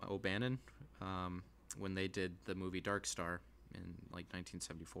Dan O'Bannon when they did the movie Dark Star in, like,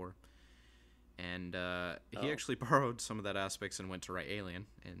 1974. And he actually borrowed some of that aspects and went to write Alien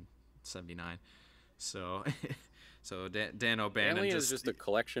in 79. So Dan O'Bannon Alien is just a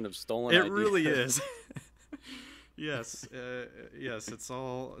collection of stolen ideas. It really is. Yes, it's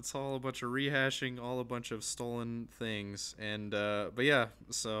all a bunch of rehashing, all a bunch of stolen things, and but yeah,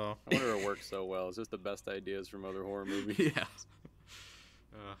 so I wonder it works so well. It's just the best ideas from other horror movies. Yeah.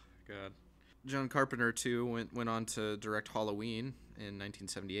 Oh God. John Carpenter too went on to direct Halloween in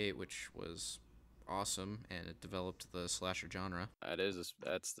 1978, which was awesome, and it developed the slasher genre.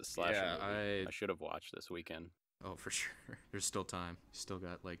 That's the slasher movie I should have watched this weekend. Oh, for sure. There's still time. Still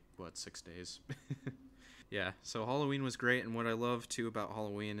got 6 days. Yeah, so Halloween was great, and what I love, too, about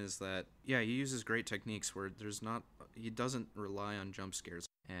Halloween is that, yeah, he uses great techniques where he doesn't rely on jump scares.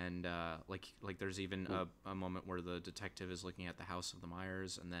 And, like there's even a moment where the detective is looking at the house of the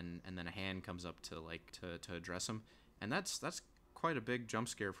Myers, and then a hand comes up to address him. And that's quite a big jump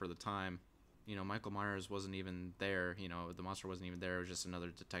scare for the time. Michael Myers wasn't even there, the monster wasn't even there, it was just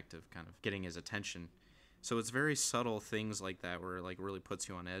another detective kind of getting his attention. So it's very subtle things like that where it, really puts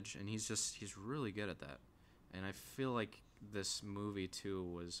you on edge, and he's really good at that. And I feel like this movie, too,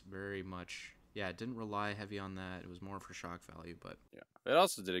 was very much, it didn't rely heavy on that. It was more for shock value, but... Yeah. It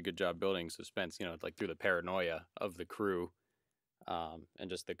also did a good job building suspense, through the paranoia of the crew, and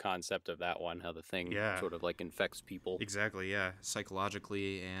just the concept of that one, how the thing sort of, infects people. Exactly, yeah.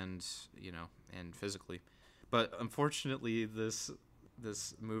 Psychologically and, and physically. But unfortunately, this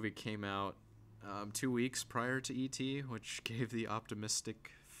movie came out 2 weeks prior to E.T., which gave the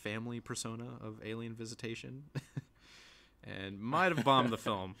optimistic family persona of alien visitation and might have bombed the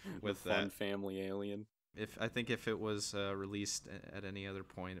film with the fun family alien. I think if it was released at any other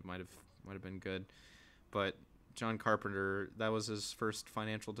point, it might have been good. But John Carpenter, that was his first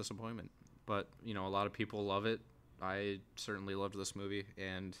financial disappointment. But a lot of people love it. I certainly loved this movie,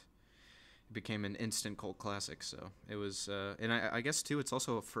 and it became an instant cult classic. So it was, and I guess too, it's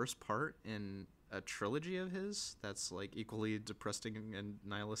also a first part in a trilogy of his that's equally depressing and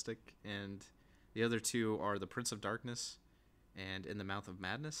nihilistic, and the other two are The Prince of Darkness and In the Mouth of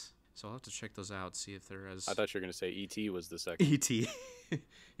Madness. So I'll have to check those out, see if they're as... I thought you were going to say E.T. was the second. E.T.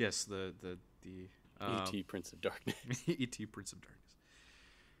 Yes, the E.T. Prince of Darkness. E.T. Prince of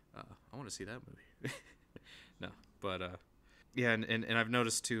Darkness. I want to see that movie. No, but yeah, and I've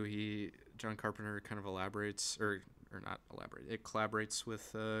noticed too, John Carpenter kind of elaborates, or not elaborate, it collaborates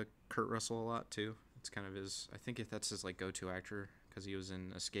with Kurt Russell a lot too. It's kind of his, I think that's his go-to actor, because he was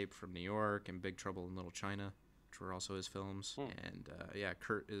in Escape from New York and Big Trouble in Little China, which were also his films. And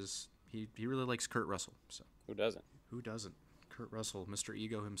Kurt is, he really likes Kurt Russell. So who doesn't? Kurt Russell, Mr.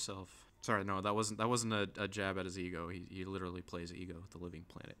 Ego himself. Sorry, no, that wasn't a jab at his ego. He literally plays Ego, the living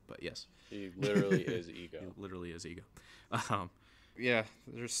planet. But yes, He literally is Ego. he literally is Ego. Yeah,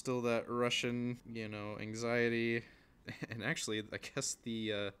 there's still that Russian, anxiety, and actually, I guess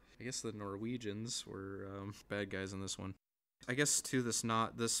the Norwegians were bad guys in this one. I guess too, this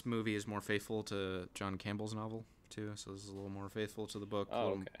movie is more faithful to John Campbell's novel too, so this is a little more faithful to the book, a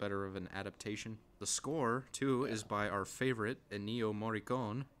little better of an adaptation. The score too is by our favorite Ennio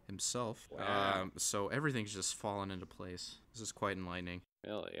Morricone himself. Wow. So everything's just fallen into place. This is quite enlightening.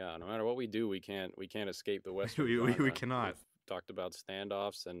 Really, yeah. No matter what we do, we can't escape the Western we genre. cannot. We've talked about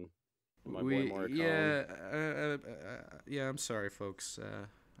standoffs and my boy Morricone. Yeah. I'm sorry, folks.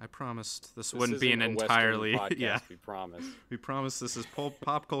 I promised this This wouldn't be an isn't a entirely Western podcast, yeah. We promise. We promise this is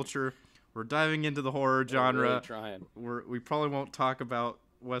pop culture. We're diving into the horror genre. We're really trying. We probably won't talk about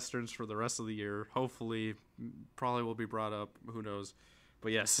Westerns for the rest of the year. Hopefully, probably will be brought up. Who knows?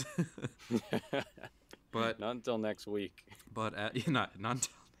 But yes. But not until next week. But not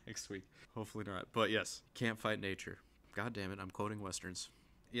until next week. Hopefully not. But yes, can't fight nature. God damn it, I'm quoting Westerns.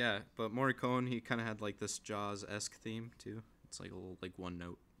 Yeah, but Morricone, he kind of had like this Jaws-esque theme too. It's like a little one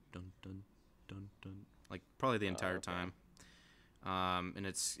note. Dun dun dun dun. Like probably the entire time. And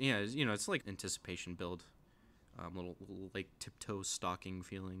it's it's like anticipation build, little like tiptoe stalking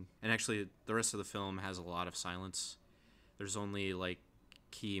feeling. And actually, the rest of the film has a lot of silence. There's only like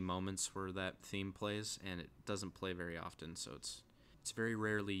key moments where that theme plays, and it doesn't play very often, so it's very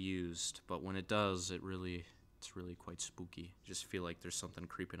rarely used. But when it does, it's really quite spooky. Just feel like there's something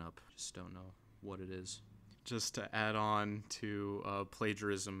creeping up. Just don't know what it is. Just to add on to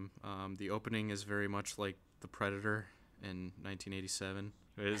plagiarism, the opening is very much like The Predator in 1987.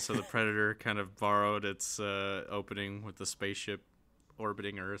 So The Predator kind of borrowed its opening with the spaceship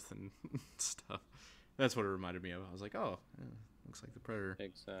orbiting Earth and stuff. That's what it reminded me of. I was like, oh, yeah, looks like The Predator.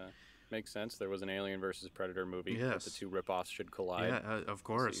 Makes sense. There was an Alien versus Predator movie. Yes. That the two ripoffs should collide. Yeah, of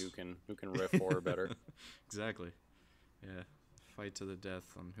course. See who can riff horror better. Exactly. Yeah. Fight to the death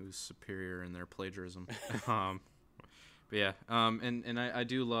on who's superior in their plagiarism. But yeah, and I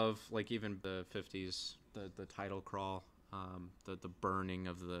do love, like, even the 50s, the title crawl, the burning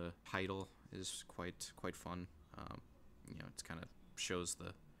of the title is quite fun. It's kind of shows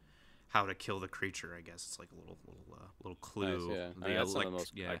how to kill the creature. I guess it's like a little clue. Nice, yeah. That's some of the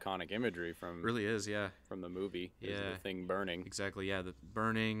most iconic imagery from really is, yeah, from the movie. Yeah, the thing burning. Exactly, yeah, the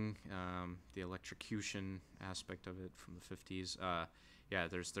burning, the electrocution aspect of it from the 50s. Yeah,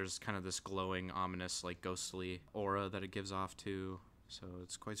 there's kind of this glowing, ominous, like ghostly aura that it gives off too. So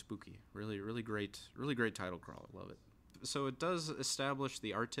it's quite spooky. Really great title crawl. I love it. So it does establish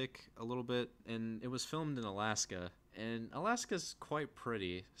the Arctic a little bit, and it was filmed in Alaska. And Alaska's quite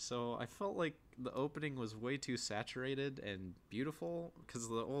pretty, so I felt like the opening was way too saturated and beautiful, because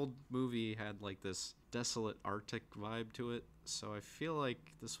the old movie had like this desolate Arctic vibe to it, so I feel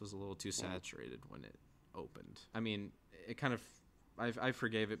like this was a little too saturated when it opened. I mean, it kind of, I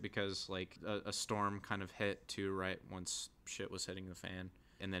forgave it because like a storm kind of hit too right once shit was hitting the fan,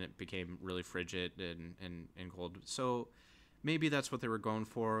 and then it became really frigid and cold. So maybe that's what they were going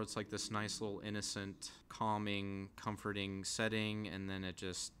for. It's like this nice little innocent, calming, comforting setting, and then it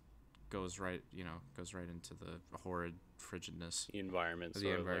just goes right into the horrid frigidness. The environment.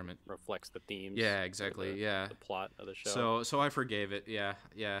 The environment reflects the themes. Yeah, exactly. The plot of the show. So I forgave it. Yeah.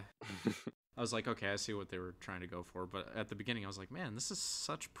 I was like, okay, I see what they were trying to go for. But at the beginning, I was like, man, this is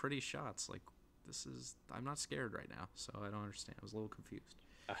such pretty shots. Like, I'm not scared right now, so I don't understand. I was a little confused.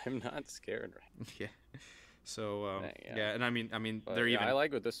 I'm not scared right now. Yeah. So and I mean but, they're even. I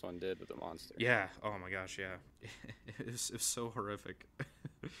like what this one did with the monster. Yeah. Oh my gosh. Yeah. it was so horrific.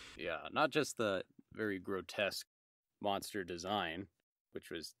 Yeah. Not just the very grotesque monster design, which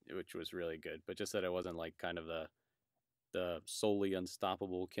was really good, but just that it wasn't like kind of the solely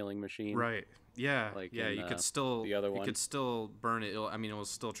unstoppable killing machine. Right. Yeah. Like you could still the other one. You could still burn it. It will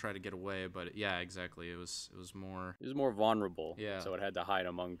still try to get away, but yeah, exactly. It was more. It was more vulnerable. Yeah. So it had to hide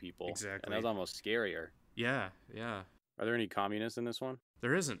among people. Exactly. And that was almost scarier. Yeah. Are there any communists in this one?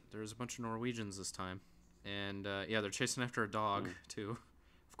 There isn't. There's a bunch of Norwegians this time, and they're chasing after a dog too.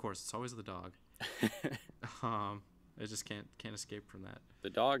 Of course, it's always the dog. I just can't escape from that. The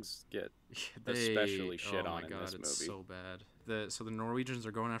dogs get especially shit on in this movie. Oh my god, it's so bad. So the Norwegians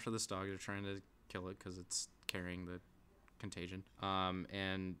are going after this dog. They're trying to kill it because it's carrying the contagion.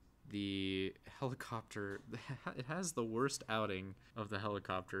 And the helicopter, it has the worst outing of the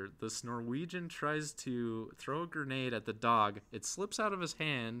helicopter. This Norwegian tries to throw a grenade at the dog. It slips out of his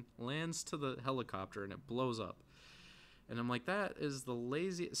hand, lands to the helicopter, and it blows up. And I'm like, that is the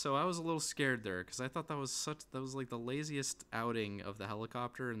lazy. So I was a little scared there because I thought that was like the laziest outing of the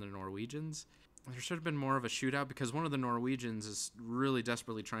helicopter and the Norwegians. There should have been more of a shootout because one of the Norwegians is really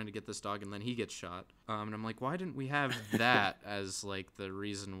desperately trying to get this dog, and then he gets shot. And I'm like, why didn't we have that as like the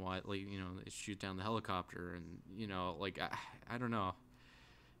reason why, like, you know, they shoot down the helicopter? And, you know, like, I don't know.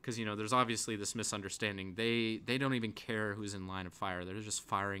 Because, you know, there's obviously this misunderstanding. They don't even care who's in line of fire. They're just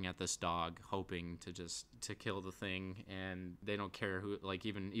firing at this dog, hoping to kill the thing. And they don't care who, like,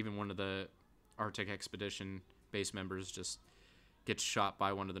 even one of the Arctic Expedition base members just gets shot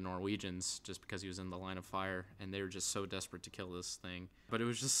by one of the Norwegians just because he was in the line of fire. And they were just so desperate to kill this thing. But it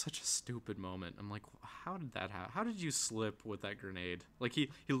was just such a stupid moment. I'm like, how did that happen? How did you slip with that grenade? Like,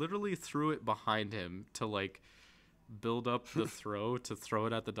 he literally threw it behind him to, like, build up the throw to throw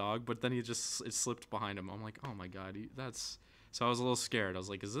it at the dog, but then it slipped behind him. I'm like, oh my god, so I was a little scared. I was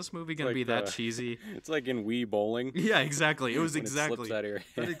like, is this movie gonna be that cheesy? It's like in Wii Bowling. Yeah, exactly. It was when exactly. It slips out of your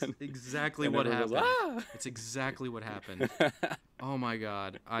hand. It's exactly And what everyone happened. goes, "Ah!" It's exactly what happened. Oh my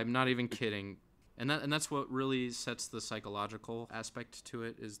god, I'm not even kidding. And that's what really sets the psychological aspect to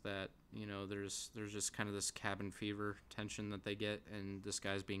it, is that, you know, there's just kind of this cabin fever tension that they get, and this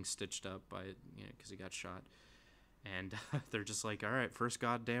guy's being stitched up by, you know, because he got shot. And they're just like, all right, first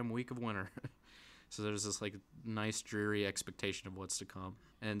goddamn week of winter. So there's this like nice dreary expectation of what's to come.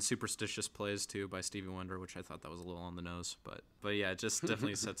 And Superstitious Plays too by Stevie Wonder, which I thought that was a little on the nose, but yeah, it just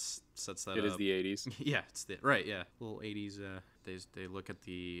definitely sets that up. It is the 80s. Yeah, it's right. Yeah, little 80s. They look at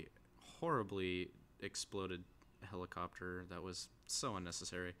the horribly exploded helicopter that was so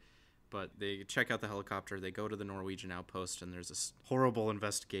unnecessary. But they check out the helicopter, they go to the Norwegian outpost, and there's this horrible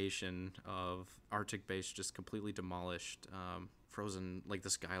investigation of Arctic base just completely demolished, frozen, like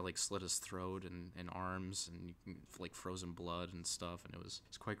this guy like slit his throat and arms, and like frozen blood and stuff, and it's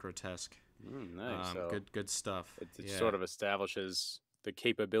quite grotesque. Nice. So good stuff. It sort of establishes the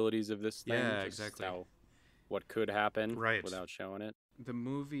capabilities of this thing. Yeah, exactly. What could happen right. without showing it. The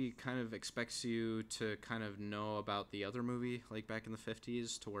movie kind of expects you to kind of know about the other movie, like back in the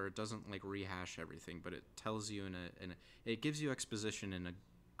 50s, to where it doesn't like rehash everything, but it tells you it gives you exposition in a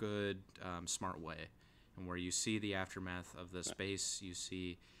good, smart way, and where you see the aftermath of the space. You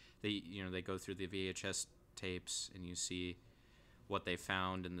see they go through the VHS tapes, and you see what they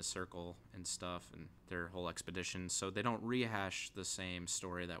found in the circle and stuff, and their whole expedition. So they don't rehash the same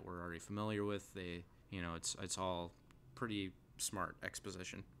story that we're already familiar with. It's all pretty smart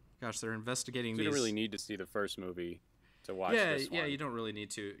exposition. Gosh, they're investigating You don't really need to see the first movie to watch this one. Yeah, you don't really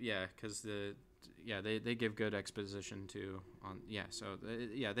need to. Yeah, because they give good exposition too.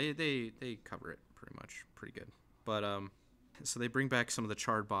 They cover it pretty good. But so they bring back some of the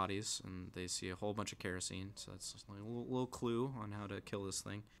charred bodies, and they see a whole bunch of kerosene. So that's like a little clue on how to kill this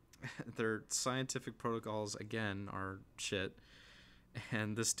thing. Their scientific protocols again are shit.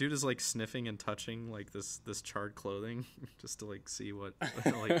 And this dude is like sniffing and touching like this charred clothing just to like see what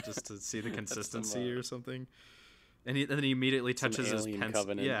like just to see the consistency or something. And then he immediately touches his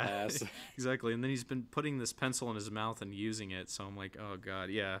pencil. Yeah, exactly. And then he's been putting this pencil in his mouth and using it. So I'm like, oh god,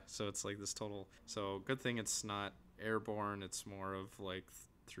 yeah. So it's like this total. So good thing it's not airborne. It's more of like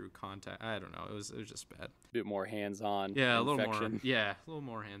through contact. I don't know. It was just bad. A bit more hands-on. Yeah, infection. a little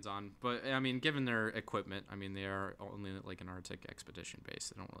more hands-on. But I mean, given their equipment, I mean, they are only like an Arctic expedition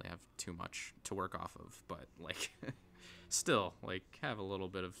base. They don't really have too much to work off of. But like, still, like, have a little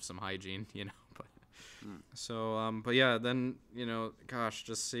bit of some hygiene, you know. But so, but yeah, then gosh,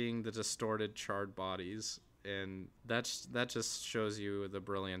 just seeing the distorted, charred bodies. And that just shows you the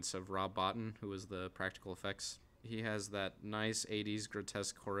brilliance of Rob Bottin, who was the practical effects. He has that nice 80s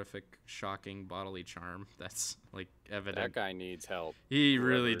grotesque, horrific, shocking bodily charm that's like evident. That guy needs help. He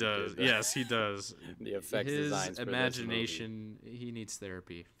really does. Yes, he does. The effects His designs for imagination, he needs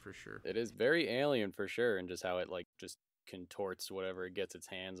therapy for sure. It is very Alien for sure, and just how it like just contorts whatever it gets its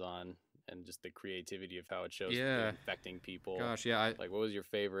hands on, and just the creativity of how it shows infecting people. Gosh, yeah. Like, what was your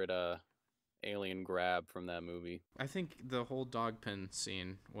favorite alien grab from that movie? I think the whole dog pen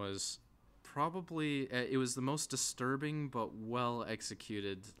scene was probably it was the most disturbing but well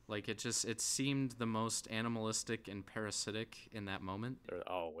executed. Like it seemed the most animalistic and parasitic in that moment.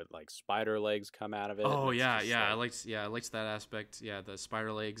 With like spider legs come out of it. Oh yeah. I liked that aspect. Yeah, the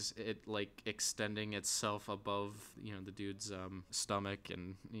spider legs, it like extending itself above the dude's stomach,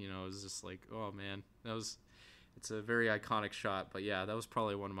 and it was just like, oh man, it's a very iconic shot. But yeah, that was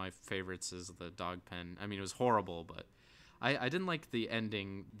probably one of my favorites, is the dog pen. I mean, it was horrible, but I didn't like the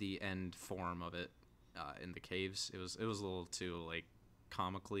end form of it in the caves. It was a little too like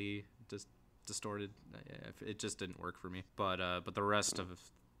comically distorted. It just didn't work for me. But the rest of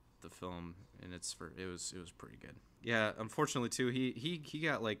the film, and it was pretty good. Yeah, unfortunately too, he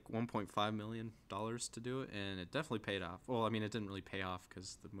got like $1.5 million to do it, and it definitely paid off. Well, I mean, it didn't really pay off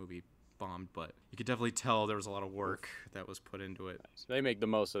because the movie bombed, but you could definitely tell there was a lot of work that was put into it. So they make the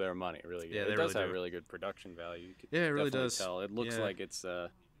most of their money, really good. Yeah, it they does really have do. really good production value. You could Yeah, it really definitely does. tell. It looks like it's the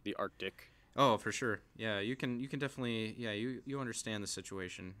Arctic. Oh, for sure. Yeah, you can definitely, yeah, you understand the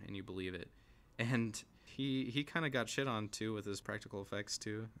situation and you believe it. And he kind of got shit on too with his practical effects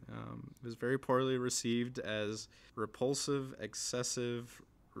too. It was very poorly received as repulsive, excessive,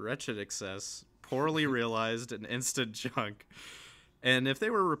 wretched excess, poorly realized, and instant junk. And if they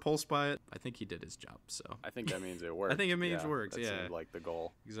were repulsed by it, I think he did his job. So I think that means it worked. I think it means it works. That Yeah, seemed like the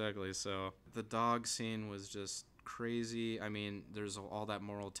goal. Exactly. So the dog scene was just crazy. I mean, there's all that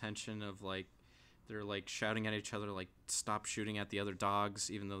moral tension of like they're like shouting at each other like stop shooting at the other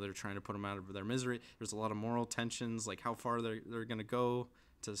dogs even though they're trying to put them out of their misery. There's a lot of moral tensions, like how far they're going to go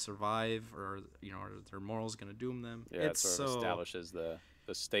to survive, or are their morals going to doom them. Yeah, it sort of establishes the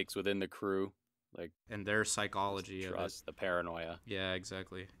stakes within the crew, like, and their psychology of trust, the paranoia. Yeah,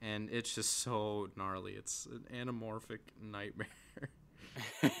 exactly. And it's just so gnarly. It's an anamorphic nightmare.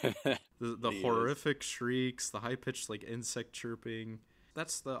 the horrific shrieks, the high-pitched like insect chirping.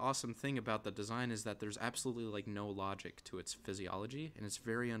 That's the awesome thing about the design, is that there's absolutely like no logic to its physiology, and it's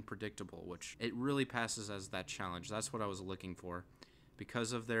very unpredictable, which it really passes as that challenge. That's what I was looking for.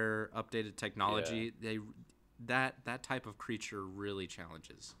 Because of their updated technology, that type of creature really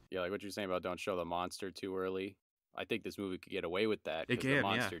challenges. Yeah, like what you're saying about don't show the monster too early. I think this movie could get away with that, It because can, the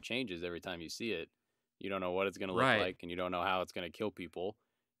monster changes every time you see it. You don't know what it's going to look Right. like, and you don't know how it's going to kill people.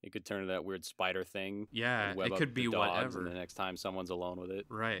 It could turn into that weird spider thing. Yeah, and web it up could the be dogs, whatever. And the next time someone's alone with it.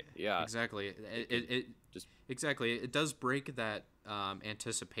 Right. Yeah. Exactly. Exactly. It does break that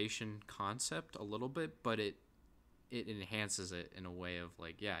anticipation concept a little bit, but it enhances it in a way of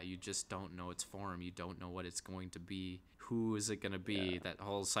like, yeah, you just don't know its form. You don't know what it's going to be. Who is it going to be? Yeah. That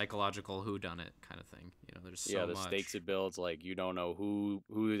whole psychological whoudunit kind of thing. There's so the much. stakes it builds, like you don't know who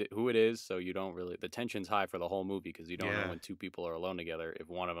it is, so you don't really. The tension's high for the whole movie because you don't know when two people are alone together if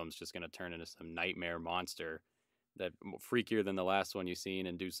one of them's just going to turn into some nightmare monster that freakier than the last one you've seen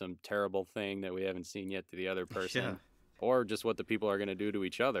and do some terrible thing that we haven't seen yet to the other person. Yeah. Or just what the people are going to do to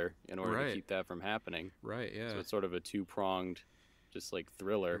each other in order to keep that from happening. Right, yeah. So it's sort of a two-pronged, just like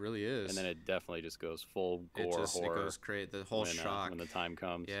thriller. It really is. And then it definitely just goes full gore horror. It goes crazy. The whole shock when the time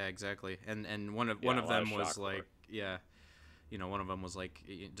comes. Yeah, exactly. And one of them was like, one of them was like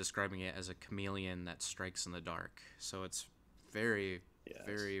describing it as a chameleon that strikes in the dark. So it's very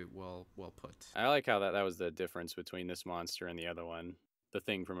well put. I like how that was the difference between this monster and the other one, the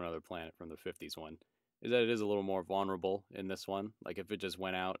thing from another planet from the 50s one. Is that it is a little more vulnerable in this one. Like if it just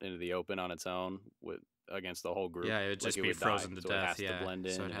went out into the open on its own against the whole group, yeah, it would just be frozen to death. It has to blend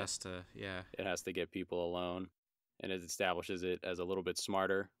in. So it has to, it has to get people alone, and it establishes it as a little bit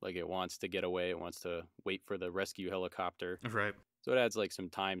smarter. Like it wants to get away. It wants to wait for the rescue helicopter. Right. So it adds like some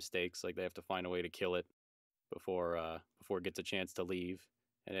time stakes. Like they have to find a way to kill it before it gets a chance to leave.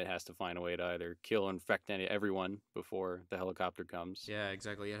 And it has to find a way to either kill or infect everyone before the helicopter comes. Yeah,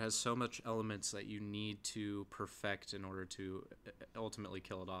 exactly. It has so much elements that you need to perfect in order to ultimately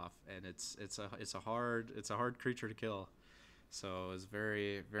kill it off, and it's a hard creature to kill. So it's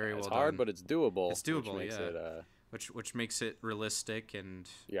very well done. It's hard, but it's doable. It's doable, which makes it, which makes it realistic and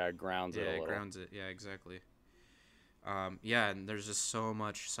it grounds it a little. Yeah, it grounds it. Yeah, exactly. And there's just so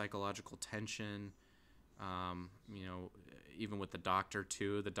much psychological tension. Even with the doctor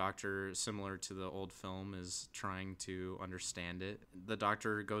too. The doctor, similar to the old film, is trying to understand it. The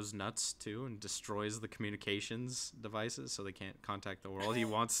doctor goes nuts too and destroys the communications devices so they can't contact the world. He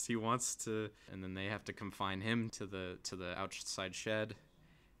wants to, and then they have to confine him to the outside shed.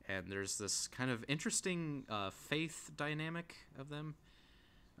 And there's this kind of interesting faith dynamic of them,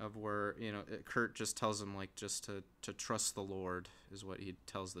 of where Kurt just tells him like just to trust the Lord is what he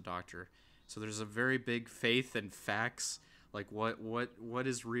tells the doctor. So there's a very big faith and facts. Like what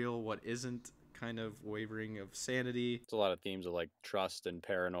is real, what isn't, kind of wavering of sanity. It's a lot of themes of like trust and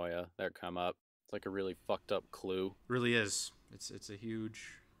paranoia that come up. It's like a really fucked up clue. Really is. It's a huge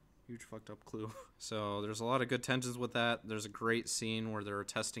fucked up clue. So there's a lot of good tensions with that. There's a great scene where they're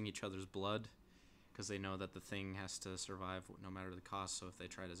testing each other's blood because they know that the thing has to survive no matter the cost. So if they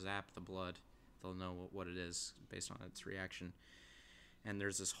try to zap the blood, they'll know what it is based on its reaction. And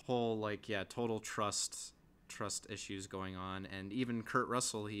there's this whole total trust trust issues going on. And even Kurt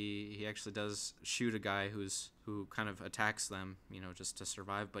Russell, he actually does shoot a guy who kind of attacks them, just to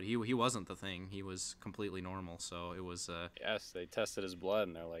survive. But he wasn't the Thing. He was completely normal. So it was yes, they tested his blood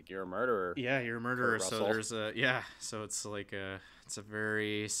and they're like, you're a murderer. Yeah, you're a murderer. Kurt So Russell. so it's like it's a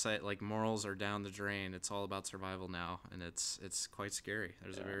very like morals are down the drain. It's all about survival now, and it's quite scary.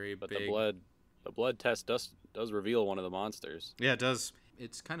 There's a very but big the blood test does reveal one of the monsters. Yeah, it does.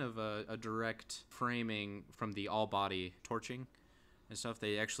 It's kind of a direct framing from the all-body torching and stuff.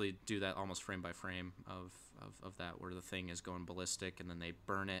 They actually do that almost frame by frame of that, where the Thing is going ballistic, and then they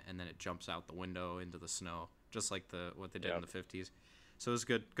burn it, and then it jumps out the window into the snow, just like what they did in the 50s. So it was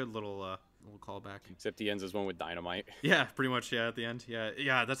good little callback. Except he ends as one with dynamite. Yeah, pretty much. Yeah, at the end.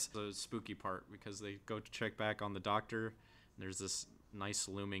 Yeah, that's the spooky part, because they go to check back on the doctor. And there's this nice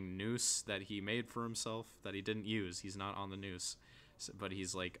looming noose that he made for himself that he didn't use. He's not on the noose, but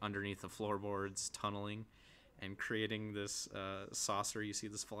he's like underneath the floorboards, tunneling and creating this saucer. You see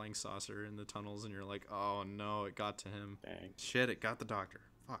this flying saucer in the tunnels, and you're like, oh no, it got to him. Dang. Shit, it got the doctor.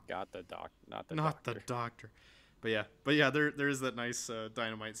 Fuck. Got the doctor, not the Not doctor. the doctor. But yeah, there is that nice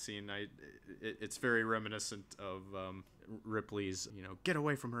dynamite scene. It's very reminiscent of Ripley's, get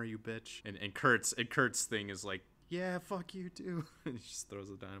away from her, you bitch. And Kurt's thing is like, yeah, fuck you too. And he just throws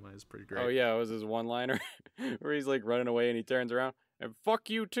the dynamite. It's pretty great. Oh yeah, it was his one-liner where he's like running away and he turns around and fuck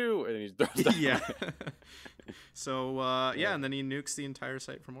you too, and he throws dynamite. Yeah. So and then he nukes the entire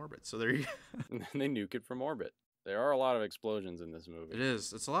site from orbit. So there you go. And then they nuke it from orbit. There are a lot of explosions in this movie. It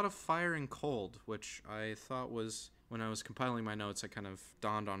is. It's a lot of fire and cold, which I thought was, when I was compiling my notes, it kind of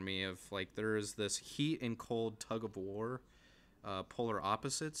dawned on me of like, there is this heat and cold tug of war, polar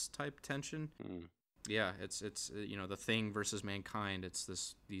opposites type tension. Yeah, it's the Thing versus mankind.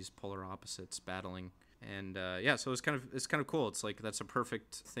 It's these polar opposites battling. And so it's kind of cool. It's like that's a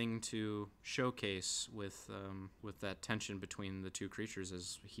perfect thing to showcase with that tension between the two creatures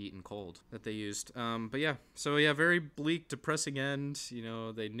as heat and cold that they used. Very bleak, depressing end.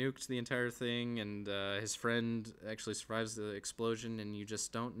 They nuked the entire thing, and his friend actually survives the explosion, and you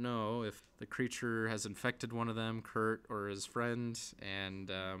just don't know if the creature has infected one of them, Kurt or his friend. And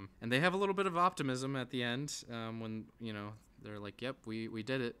they have a little bit of optimism at the end when they're like, "Yep, we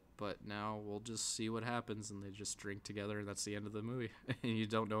did it." But now we'll just see what happens, and they just drink together, and that's the end of the movie. And you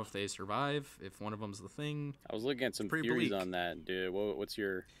don't know if they survive, if one of them's the Thing. I was looking at some theories on that, dude. What's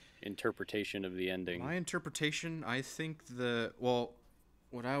your interpretation of the ending? My interpretation, I think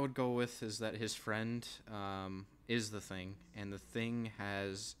what I would go with is that his friend is the Thing, and the Thing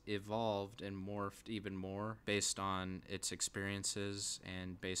has evolved and morphed even more based on its experiences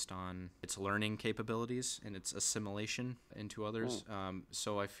and based on its learning capabilities and its assimilation into others.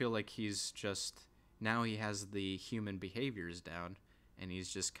 So I feel like he's just, now he has the human behaviors down, and he's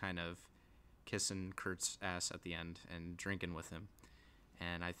just kind of kissing Kurt's ass at the end and drinking with him.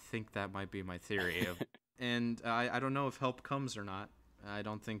 And I think that might be my theory. And I don't know if help comes or not. I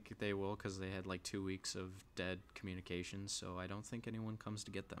don't think they will, because they had like 2 weeks of dead communications, so I don't think anyone comes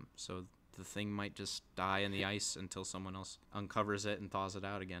to get them. So the Thing might just die in the ice until someone else uncovers it and thaws it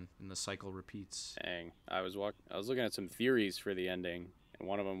out again, and the cycle repeats. Dang. I was looking at some theories for the ending, and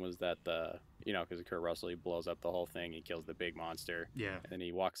one of them was that because Kurt Russell, he blows up the whole thing, he kills the big monster. Yeah. And then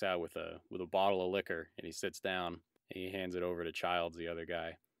he walks out with a bottle of liquor, and he sits down, and he hands it over to Childs, the other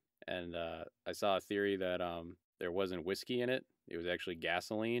guy. And I saw a theory that there wasn't whiskey in it. It was actually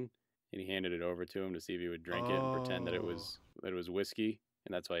gasoline, and he handed it over to him to see if he would drink it and pretend that it was whiskey,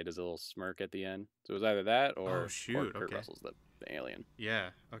 and that's why he does a little smirk at the end. So it was either that or Kurt Russell's the alien. Yeah,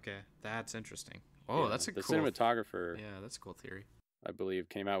 okay. That's interesting. Oh, that's a the cool... cinematographer. Yeah, that's a cool theory. I believe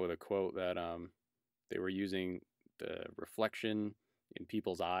came out with a quote that they were using the reflection in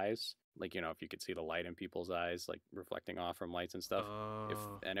people's eyes. Like, if you could see the light in people's eyes, like reflecting off from lights and stuff.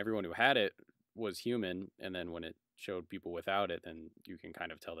 And everyone who had it was human, and then when it showed people without it, then you can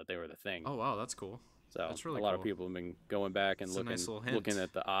kind of tell that they were the Thing. Oh wow, that's cool. So that's really a lot of people have been going back and looking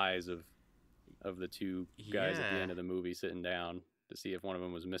at the eyes of the two guys at the end of the movie sitting down to see if one of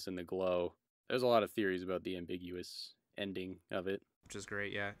them was missing the glow. There's a lot of theories about the ambiguous ending of it, which is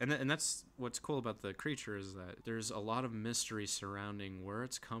great. Yeah, and that's what's cool about the creature, is that there's a lot of mystery surrounding where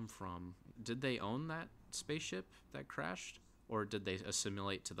it's come from. Did they own that spaceship that crashed? Or did they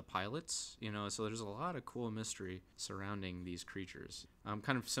assimilate to the pilots? So there's a lot of cool mystery surrounding these creatures.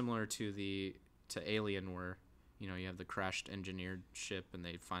 Kind of similar to Alien, where you have the crashed engineered ship and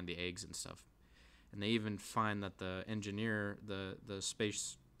they find the eggs and stuff, and they even find that the engineer, the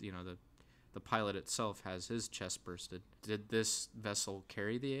space, the pilot itself has his chest bursted. Did this vessel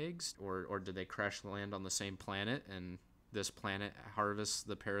carry the eggs, or did they crash land on the same planet and this planet harvests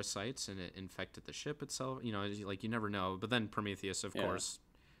the parasites and it infected the ship itself. You know, like, you never know. But then Prometheus, of course,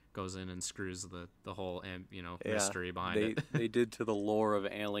 goes in and screws the whole mystery behind it. They did to the lore of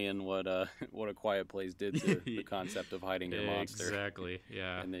Alien what A Quiet Place did to the concept of hiding your monster. Exactly.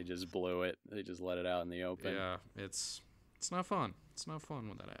 Yeah. And they just blew it. They just let it out in the open. Yeah. It's not fun. It's not fun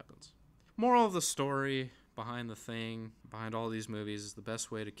when that happens. Moral of the story behind the thing, behind all these movies, is the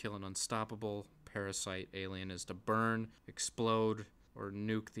best way to kill an unstoppable parasite alien is to burn, explode, or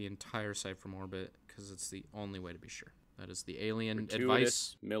nuke the entire site from orbit, because it's the only way to be sure. That is the alien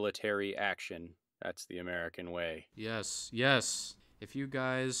advice. Military action. That's the American way. Yes. If you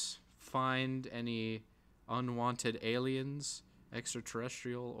guys find any unwanted aliens,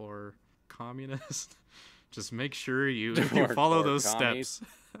 extraterrestrial or communist, just make sure you follow those steps.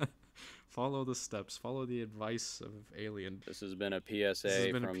 Follow the steps. Follow the advice of Alien. This has been a PSA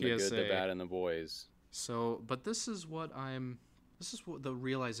from the Good, the Bad, and the Boys. So, but this is what the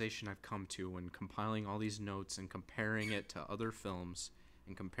realization I've come to when compiling all these notes and comparing it to other films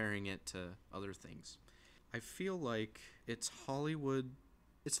and comparing it to other things. I feel like it's Hollywood.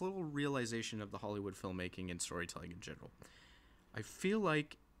 It's a little realization of the Hollywood filmmaking and storytelling in general. I feel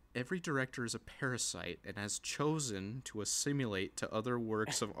like every director is a parasite and has chosen to assimilate to other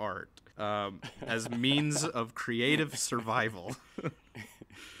works of art as means of creative survival.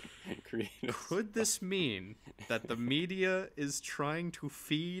 Could this mean that the media is trying to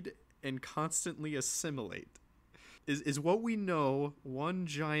feed and constantly assimilate? Is what we know one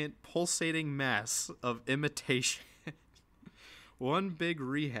giant pulsating mass of imitation? One big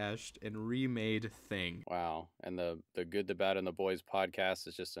rehashed and remade thing. Wow. And the Good, the Bad, and the Boys podcast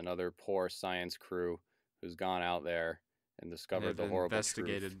is just another poor science crew who's gone out there and discovered the horrible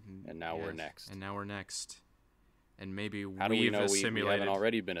truth. And now we're next. And maybe how do we know we haven't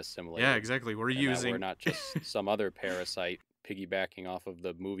already been assimilated? Yeah, exactly. We're not just some other parasite piggybacking off of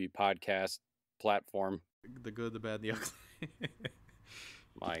the movie podcast platform. The Good, the Bad, the Ugly.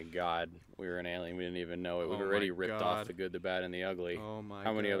 My God, we were an alien. We didn't even know it. We've already ripped off The Good, the Bad, and the Ugly. Oh my God.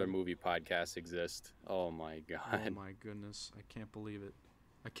 How many other movie podcasts exist? Oh my God. Oh my goodness. I can't believe it.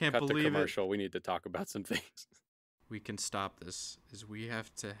 Cut the commercial. We need to talk about some things. We can stop this. We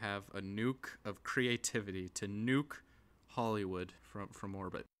have to have a nuke of creativity to nuke Hollywood from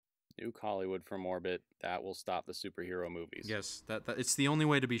orbit. Nuke Hollywood from orbit. That will stop the superhero movies. Yes, that it's the only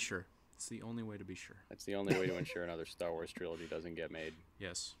way to be sure. It's the only way to be sure. That's the only way to ensure another Star Wars trilogy doesn't get made.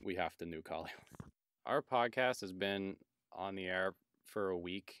 Yes. We have to nuke Hollywood. Our podcast has been on the air for a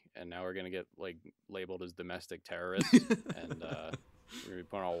week, and now we're going to get labeled as domestic terrorists. And we're going to be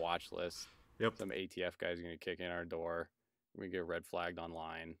put on a watch list. Yep. Some ATF guys are going to kick in our door. We're going to get red flagged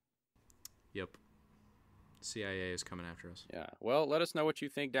online. Yep. CIA is coming after us. Yeah. Well, let us know what you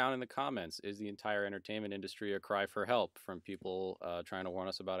think down in the comments. Is the entire entertainment industry a cry for help from people trying to warn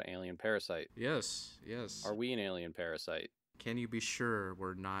us about an alien parasite? Yes. Are we an alien parasite? Can you be sure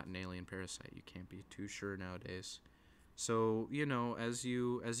we're not an alien parasite? You can't be too sure nowadays. So, as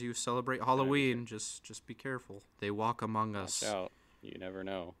you celebrate Halloween, just be careful. They walk among us. Watch out. You never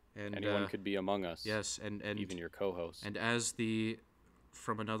know. And anyone could be among us. Yes, and even your co-host. And as the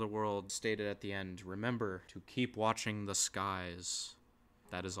From Another World stated at the end, remember to keep watching the skies.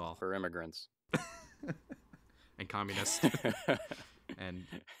 That is all. For immigrants. And communists. And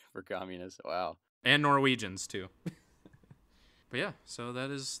for communists. Wow. And Norwegians too. But yeah, so that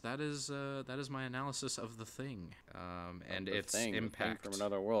is my analysis of The Thing, and its impact. The Thing from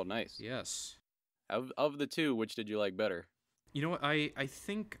Another World. Nice. Yes. Of the two, which did you like better? You know what? I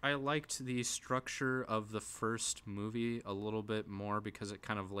think I liked the structure of the first movie a little bit more because it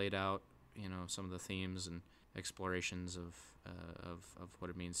kind of laid out, some of the themes and explorations of what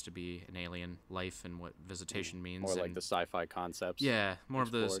it means to be an alien life and what visitation means. More like the sci-fi concepts. Yeah, more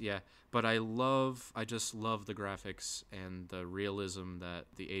explored. Of those. Yeah, but I just love the graphics and the realism that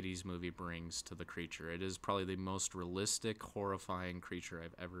the '80s movie brings to the creature. It is probably the most realistic, horrifying creature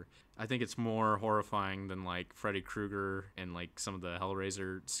I've ever. I think it's more horrifying than like Freddy Krueger and like some of the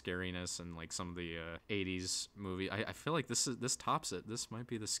Hellraiser scariness and like some of the '80s movie. I feel like this tops it. This might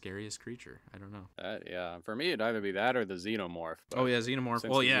be the scariest creature. I don't know. Yeah, for me it'd either be that or the Xenomorph. Oh yeah, Xenomorph.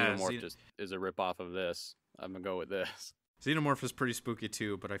 Well, yeah, Xenomorph just is a ripoff of this. I'm gonna go with this. Xenomorph is pretty spooky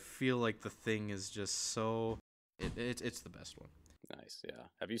too, but I feel like The Thing is just so. It's the best one. Nice, yeah.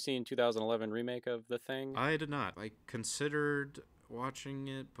 Have you seen 2011 remake of The Thing? I did not. I considered watching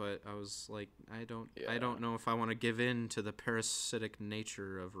it, but I was like, I don't know if I want to give in to the parasitic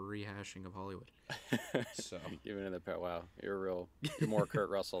nature of rehashing of Hollywood. So giving in wow, you're more Kurt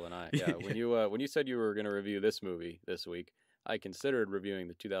Russell than I. Yeah, when you said you were gonna review this movie this week, I considered reviewing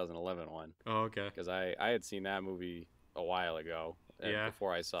the 2011 one. Oh, okay. Because I had seen that movie a while ago. Yeah.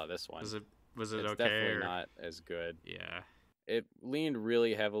 Before I saw this one. Was it It's okay? definitely not as good. Yeah. It leaned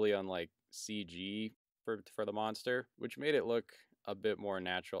really heavily on like CG for the monster, which made it look a bit more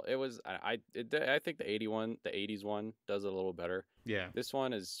natural. It was I think the 80s one does it a little better. Yeah. This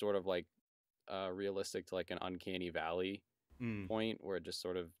one is sort of like realistic to like an uncanny valley point where it just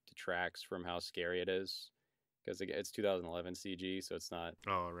sort of detracts from how scary it is because it's 2011 CG, so it's not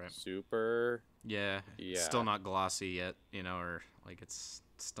super. Yeah. It's still not glossy yet, or like it's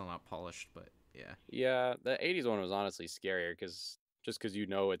still not polished, but yeah. Yeah, the 80s one was honestly scarier because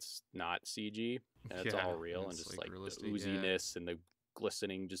it's not CG and it's all real and just like the ooziness and the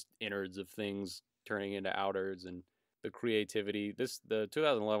glistening just innards of things turning into outers and the creativity. The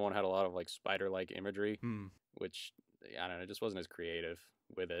 2011 one had a lot of like spider-like imagery, which I don't know, it just wasn't as creative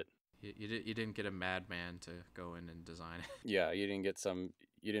with it. You didn't get a madman to go in and design it. Yeah, you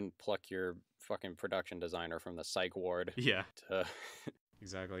didn't pluck your fucking production designer from the psych ward. Yeah. To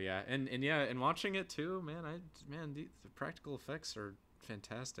Exactly, yeah. And watching it too, the practical effects are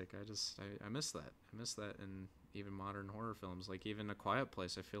fantastic. I miss that. I miss that in even modern horror films. Like even A Quiet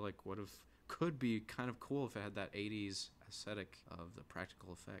Place, I feel like could be kind of cool if it had that 80s aesthetic of the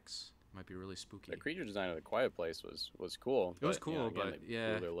practical effects. Might be really spooky. The creature design of The Quiet Place was cool. It was cool, again, but they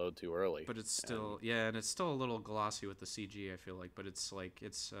blew their load too early. But it's still and it's still a little glossy with the CG, I feel like, but it's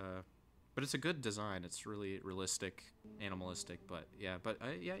a good design. It's really realistic, animalistic, but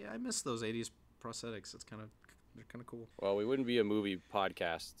I miss those 80s prosthetics. They're kind of cool. Well, we wouldn't be a movie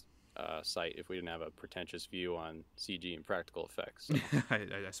podcast site if we didn't have a pretentious view on CG and practical effects. So.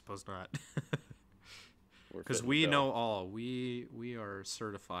 I suppose not. Because we know all. We are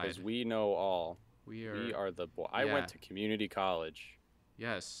certified. Because we know all. We are the boy. I went to community college.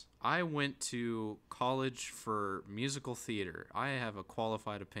 Yes. I went to college for musical theater. I have a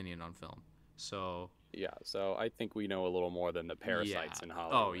qualified opinion on film. So I think we know a little more than the parasites in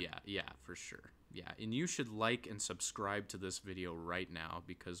Hollywood. Oh, yeah, for sure. Yeah, and you should like and subscribe to this video right now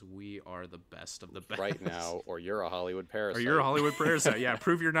because we are the best of the best. Right now, or you're a Hollywood parasite. Or you're a Hollywood parasite. Yeah,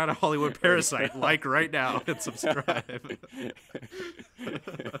 prove you're not a Hollywood parasite. Like right now and subscribe.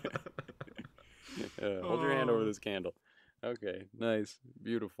 Hold your hand over this candle. Okay, nice.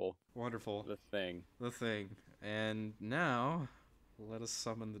 Beautiful. Wonderful. The Thing. And now, let us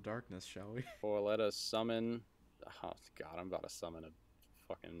summon the darkness, shall we? Or let us summon... Oh, God, I'm about to summon a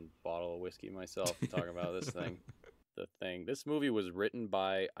fucking bottle of whiskey myself talking about this thing. The Thing. This movie was written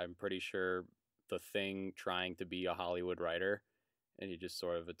by, I'm pretty sure, The Thing trying to be a Hollywood writer, and he just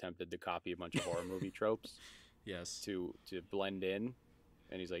sort of attempted to copy a bunch of horror movie tropes. Yes. To blend in,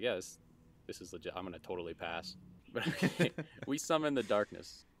 and he's like, yes, this is legit. I'm going to totally pass. But okay, We Summon the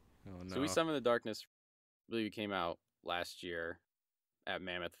Darkness. Oh, no. So We Summon the Darkness really came out last year at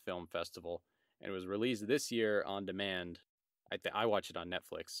Mammoth Film Festival, and it was released this year on demand. I watch it on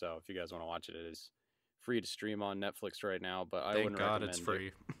Netflix, so if you guys want to watch it, it is free to stream on Netflix right now. But I wouldn't recommend it's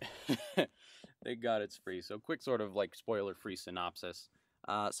free. Thank God it's free. So quick sort of like spoiler-free synopsis.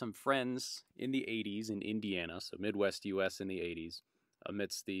 Some friends in the 80s in Indiana, so Midwest U.S. in the 80s,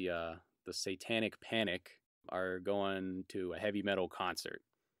 amidst the satanic panic, are going to a heavy metal concert.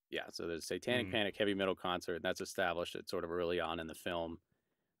 Yeah, so there's Satanic Panic heavy metal concert, and that's established at sort of early on in the film,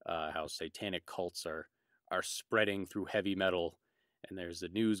 how satanic cults are spreading through heavy metal, and there's the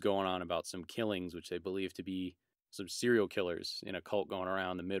news going on about some killings, which they believe to be some serial killers in a cult going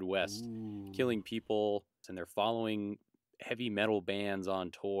around the Midwest, killing people, and they're following heavy metal bands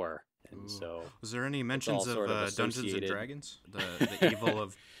on tour. And so, was there any mentions of Dungeons and Dragons, the evil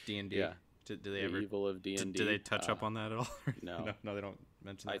of D&D? Yeah. Did they ever evil of D&D? Do they touch up on that at all? No, no, they don't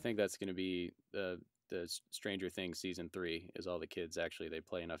mention that. I think that's going to be the Stranger Things season 3. Is all the kids actually they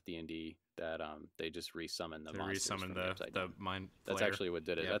play enough D&D that they just resummon the monsters. Resummon the mind. That's actually what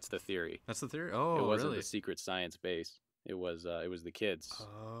did it. Yep. That's the theory. That's the theory. Oh, it wasn't really? The secret science base. It was the kids.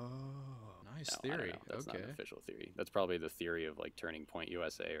 Oh, nice no, theory. That's not an official theory. That's probably the theory of like Turning Point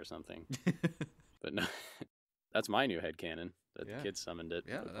USA or something. But no, that's my new headcanon. That the kids summoned it.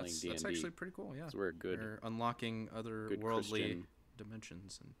 Yeah, that's actually pretty cool. Yeah, we're unlocking otherworldly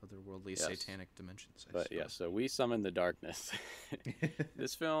dimensions and otherworldly satanic dimensions. But yeah, so We Summon the Darkness.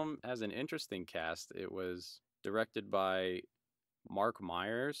 This film has an interesting cast. It was directed by Marc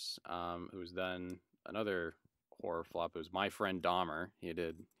Meyers, who's done another horror flop. It was My Friend Dahmer. He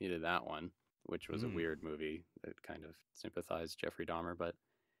did that one, which was a weird movie. It kind of sympathized Jeffrey Dahmer, but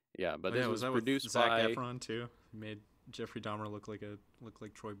yeah. But this was produced with by Zac Efron too. Made Jeffrey Dahmer look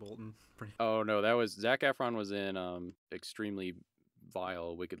like Troy Bolton. Oh no, that was Zac Efron was in Extremely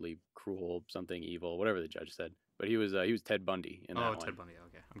Vile, Wickedly Cruel, something evil, whatever the judge said. But he was Ted Bundy in that one. Oh, Ted Bundy.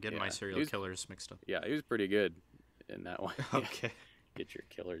 Okay, I'm getting my serial killers mixed up. Yeah, he was pretty good in that one. Okay. Get your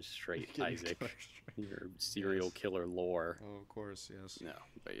killers straight, Get your Isaac. killers straight. Your serial killer lore. Oh, of course, yes. No,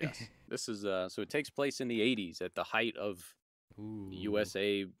 but yes. This is, so it takes place in the 80s at the height of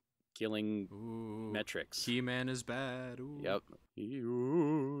USA killing metrics. He-Man is bad. Ooh. Yep.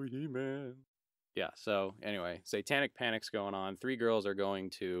 He-Man. Yeah, so anyway, satanic panic's going on. 3 girls are going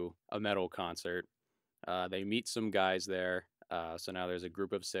to a metal concert. They meet some guys there. So now there's a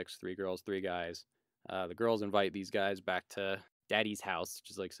group of 6, 3 girls, 3 guys. The girls invite these guys back to Daddy's house,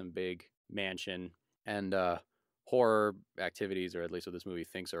 which is like some big mansion, and horror activities, or at least what this movie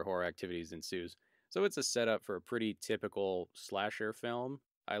thinks are horror activities, ensues. So it's a setup for a pretty typical slasher film.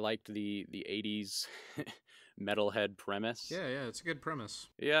 I liked the 80s metalhead premise. Yeah, it's a good premise.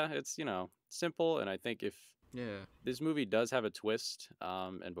 Yeah, it's, simple, and I think if Yeah. this movie does have a twist,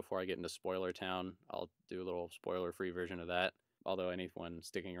 and before I get into spoiler town, I'll do a little spoiler-free version of that. Although anyone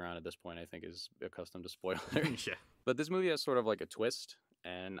sticking around at this point, I think, is accustomed to spoilers. Yeah. But this movie has sort of like a twist,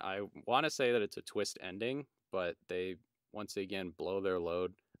 and I want to say that it's a twist ending, but they, once again, blow their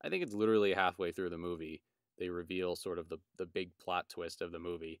load. I think it's literally halfway through the movie. They reveal sort of the big plot twist of the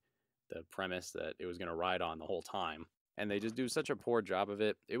movie, the premise that it was going to ride on the whole time. And they just do such a poor job of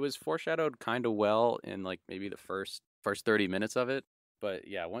it. It was foreshadowed kind of well in like maybe the first 30 minutes of it. But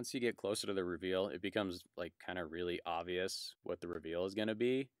yeah, once you get closer to the reveal, it becomes like kind of really obvious what the reveal is going to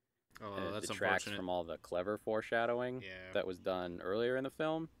be. Oh, and it that's detracts unfortunate. from all the clever foreshadowing that was done earlier in the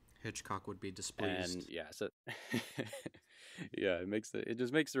film. Hitchcock would be displeased. And yeah, so yeah, it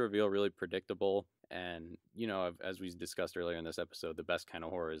just makes the reveal really predictable. And as we discussed earlier in this episode, the best kind of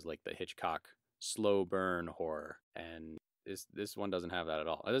horror is like the Hitchcock slow burn horror, and this one doesn't have that at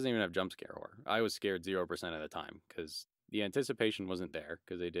all. It doesn't even have jump scare horror. I was scared 0% of the time because the anticipation wasn't there,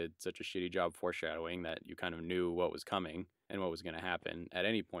 because they did such a shitty job foreshadowing that you kind of knew what was coming and what was going to happen at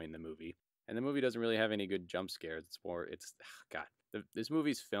any point in the movie. And the movie doesn't really have any good jump scares. This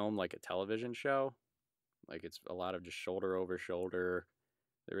movie's filmed like a television show. Like, it's a lot of just shoulder over shoulder.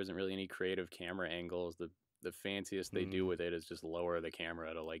 There isn't really any creative camera angles. The fanciest they do with it is just lower the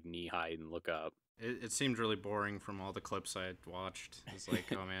camera to like knee height and look up. It seemed really boring from all the clips I watched. It's like,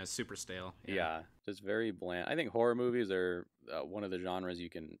 oh man, it's super stale. Yeah, just very bland. I think horror movies are one of the genres you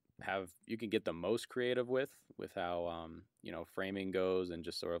can get the most creative with how framing goes, and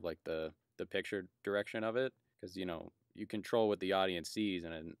just sort of like the picture direction of it, because you control what the audience sees,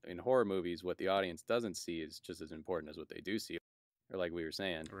 and in horror movies what the audience doesn't see is just as important as what they do see, or like we were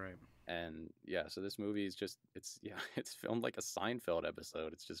saying. Right. And yeah, so this movie is just, it's filmed like a Seinfeld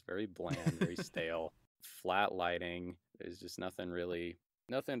episode. It's just very bland, very stale, flat lighting. There's just nothing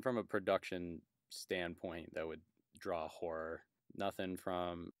from a production standpoint that would draw horror. Nothing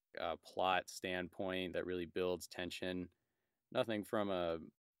from a plot standpoint that really builds tension. Nothing from a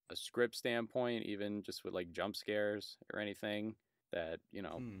script standpoint, even just with like jump scares or anything that,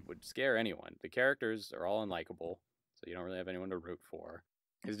 would scare anyone. The characters are all unlikable, so you don't really have anyone to root for.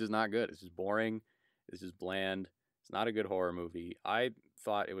 It's just not good. It's just boring. It's just bland. It's not a good horror movie. I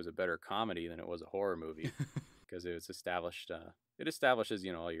thought it was a better comedy than it was a horror movie, because it was established. It establishes,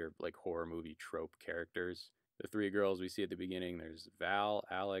 all your like horror movie trope characters. The 3 girls we see at the beginning. There's Val,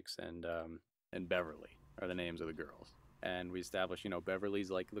 Alex, and Beverly are the names of the girls. And we establish,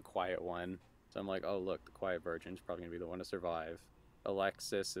 Beverly's like the quiet one. So I'm like, oh look, the quiet virgin's probably gonna be the one to survive.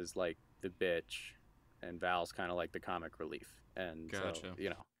 Alexis is like the bitch, and Val's kind of like the comic relief. And gotcha.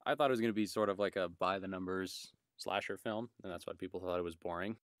 So, I thought it was going to be sort of like a by-the-numbers slasher film, and that's why people thought it was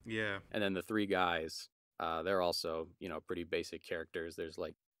boring. Yeah. And then the 3 guys, they're also, pretty basic characters. There's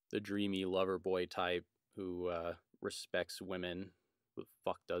like the dreamy lover boy type who respects women. Who the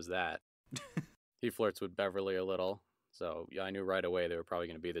fuck does that? He flirts with Beverly a little. So yeah, I knew right away they were probably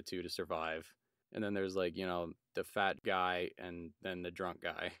going to be the 2 to survive. And then there's like, the fat guy and then the drunk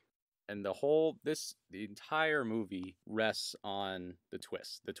guy. And the entire movie rests on the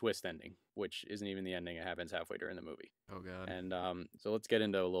twist ending, which isn't even the ending. It happens halfway during the movie. Oh, God. And so let's get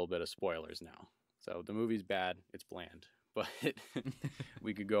into a little bit of spoilers now. So the movie's bad. It's bland. But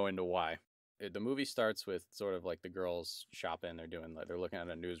we could go into why. The movie starts with sort of like the girls shopping. They're looking at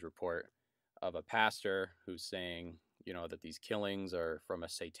a news report of a pastor who's saying, that these killings are from a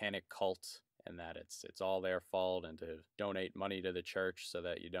satanic cult, and that it's all their fault, and to donate money to the church so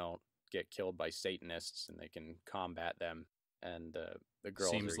that you don't get killed by Satanists and they can combat them. And the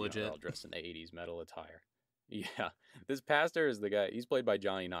girls seems are legit. All dressed in the 80s metal attire. Yeah, this pastor is the guy. He's played by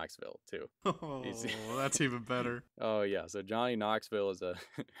Johnny Knoxville too. Oh, that's even better. Oh yeah, so Johnny Knoxville is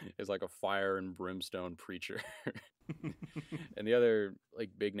is like a fire and brimstone preacher. And the other like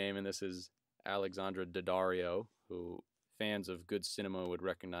big name in this is Alexandra Daddario, who fans of good cinema would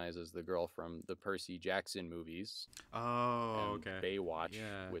recognize as the girl from the Percy Jackson movies. Oh, and okay. Baywatch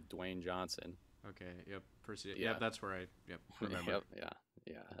Yeah. with Dwayne Johnson. Okay. Yep. Percy. Yeah. Yep. That's where I. Yep. Remember. Yep,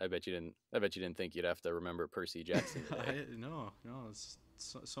 yeah. I bet you didn't think you'd have to remember Percy Jackson today. No. It's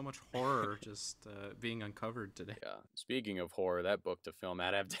so much horror just being uncovered today. Yeah. Speaking of horror, that book to film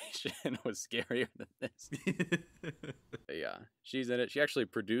adaptation was scarier than this. But yeah, she's in it. She actually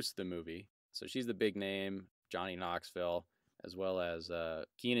produced the movie, so she's the big name. Johnny Knoxville, as well as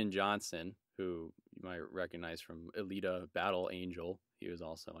Keenan Johnson, who you might recognize from Alita: Battle Angel. He was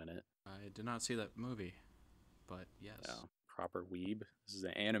also in it. I did not see that movie, but yes. Yeah, proper weeb. This is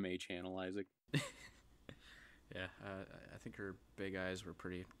an anime channel, Isaac. Yeah, I think her big eyes were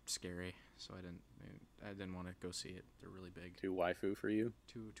pretty scary, so I didn't want to go see it. They're really big. Too waifu for you?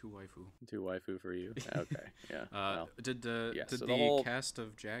 Too waifu. Too waifu for you? Okay, yeah. Well, Did so the whole cast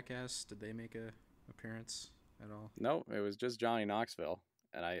of Jackass, did they make a appearance at all? No, it was just Johnny Knoxville,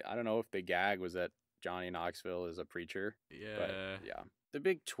 and I don't know if the gag was that Johnny Knoxville is a preacher. Yeah. But yeah, the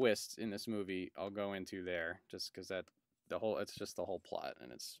big twist in this movie I'll go into there, just because it's just the whole plot,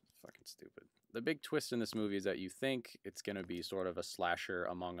 and it's fucking stupid. The big twist in this movie is that you think it's going to be sort of a slasher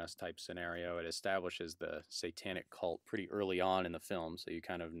Among Us type scenario. It establishes the satanic cult pretty early on in the film, so you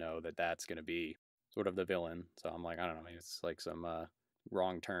kind of know that that's going to be sort of the villain. So I'm like, I don't know, maybe it's like some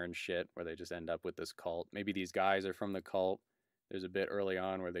wrong turn shit where they just end up with this cult. Maybe these guys are from the cult. There's a bit early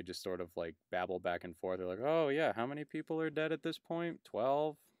on where they just sort of like babble back and forth. They're like, oh yeah, how many people are dead at this point?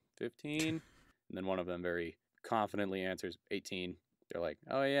 12? 15? And then one of them very confidently answers 18. They're like,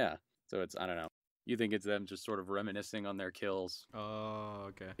 oh yeah. So it's, I don't know. You think it's them just sort of reminiscing on their kills. Oh,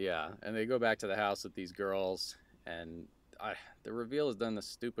 okay. Yeah, and they go back to the house with these girls, and the reveal is done the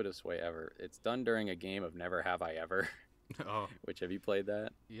stupidest way ever. It's done during a game of Never Have I Ever. Oh. Which, have you played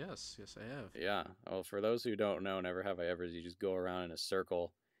that? Yes, I have. Yeah. Well, for those who don't know, Never Have I Ever is you just go around in a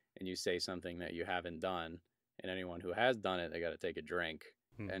circle and you say something that you haven't done, and anyone who has done it, they got to take a drink.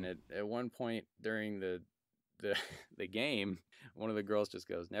 And at one point during the game, one of the girls just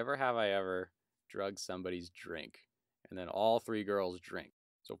goes, "Never have I ever drugged somebody's drink." And then all three girls drink.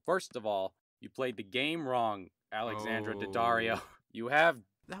 So first of all, you played the game wrong, Alexandra Daddario. You have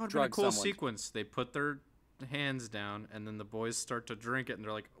that would be a drugged cool someone. sequence. They put their hands down, and then the boys start to drink it, and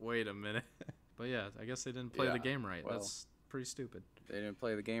they're like, "Wait a minute." But yeah, I guess they didn't play the game right. Well, that's pretty stupid. They didn't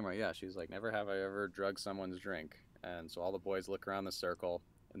play the game right. Yeah, she's like, "Never have I ever drugged someone's drink." And so all the boys look around the circle,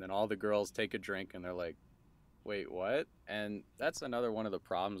 and then all the girls take a drink, and they're like, "Wait, what?" And that's another one of the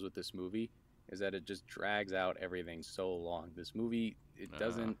problems with this movie, is that it just drags out everything so long. This movie, it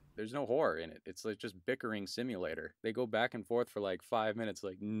doesn't, there's no horror in it. It's like just bickering simulator. They go back and forth for like 5 minutes,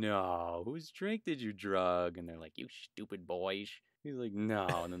 like, "No, whose drink did you drug?" And they're like, "You stupid boys." He's like, "No."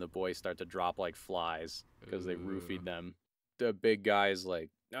 And then the boys start to drop like flies because they roofied them. The big guy's like,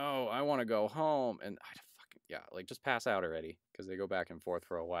 "No, I want to go home." And like just pass out already, because they go back and forth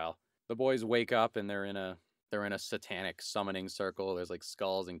for a while. The boys wake up and they're in a satanic summoning circle. There's like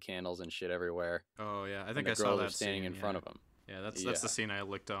skulls and candles and shit everywhere. Oh yeah, I think I saw girls that are standing scene, in front of them. Yeah, that's the scene I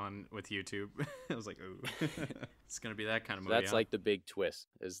looked on with YouTube. I was like, "Ooh, it's gonna be that kind of So movie." that's like the big twist,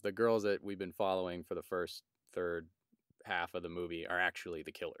 is the girls that we've been following for the first third half of the movie are actually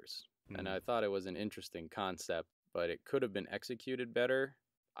the killers. And I thought it was an interesting concept, but it could have been executed better.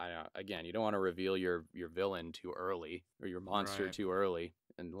 Again, you don't want to reveal your villain too early, or your monster too early,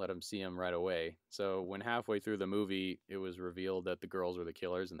 and let them see him right away. So when halfway through the movie, it was revealed that the girls were the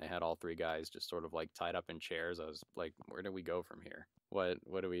killers, and they had all three guys just sort of like tied up in chairs. I was like, where do we go from here?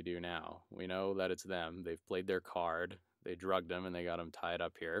 What do we do now? We know that it's them. They've played their card. They drugged them, and they got him tied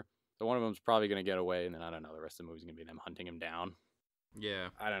up here. So one of them's probably going to get away, and then, I don't know, the rest of the movie's going to be them hunting him down. Yeah.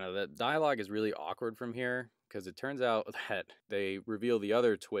 I don't know. The dialogue is really awkward from here, because it turns out that they reveal the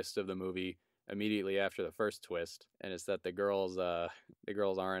other twist of the movie immediately after the first twist, and it's that the girls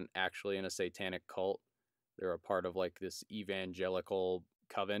aren't actually in a satanic cult. They're a part of like this evangelical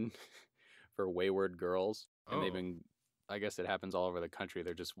coven for wayward girls, and they've been, I guess it happens all over the country.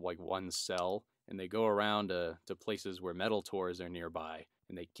 They're just like one cell, and they go around to places where metal tours are nearby,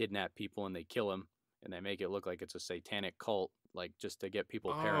 and they kidnap people and they kill them, and they make it look like it's a satanic cult, like just to get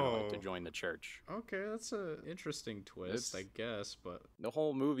people paranoid to join the church. Okay, that's a interesting twist, I guess, but the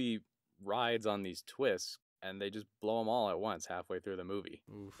whole movie rides on these twists, and they just blow them all at once halfway through the movie.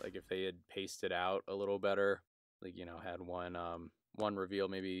 Oof. Like if they had paced it out a little better, like, had one reveal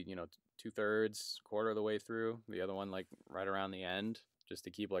maybe 2/3, quarter of the way through, the other one like right around the end, just to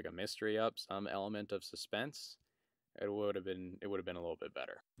keep like a mystery up, some element of suspense, it would have been a little bit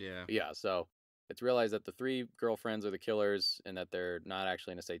better. Yeah. So it's realized that the three girlfriends are the killers, and that they're not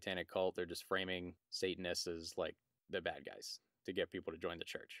actually in a satanic cult. They're just framing Satanists as like the bad guys to get people to join the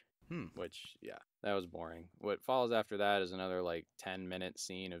church. Hmm. Which, yeah, that was boring. What follows after that is another like 10-minute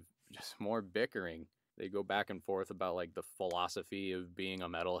scene of just more bickering. They go back and forth about like the philosophy of being a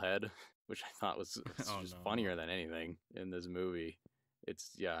metalhead, which I thought was just funnier than anything in this movie.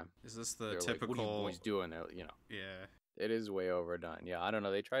 It's Is this the they're typical? Like, what are you boys doing? Yeah. It is way overdone. Yeah, I don't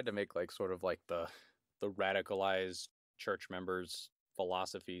know. They tried to make like sort of like the radicalized church members'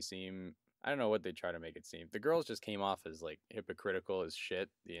 philosophy seem. I don't know what they try to make it seem. The girls just came off as like hypocritical as shit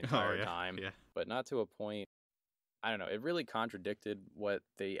the entire time, but not to a point. I don't know. It really contradicted what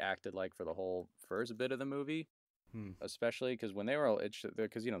they acted like for the whole first bit of the movie, especially because when they were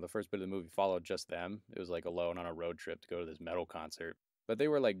because the first bit of the movie followed just them. It was like alone on a road trip to go to this metal concert, but they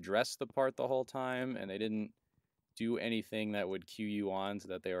were like dressed the part the whole time, and they didn't do anything that would cue you on to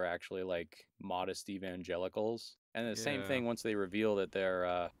that they were actually like modest evangelicals. And the same thing once they reveal that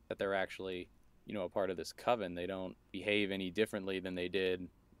they're actually a part of this coven, they don't behave any differently than they did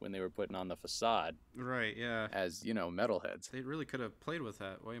when they were putting on the facade. Right, yeah. As, metalheads. They really could have played with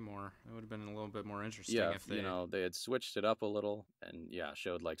that way more. It would have been a little bit more interesting if they they had switched it up a little and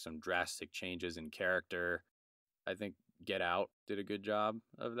showed like some drastic changes in character. I think Get Out did a good job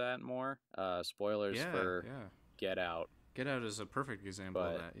of that more. Spoilers for Get Out. Get Out is a perfect example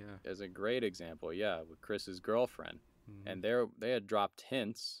of that, Is a great example, with Chris's girlfriend. Mm-hmm. And they had dropped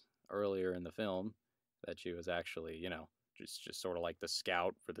hints earlier in the film that she was actually, just sort of like the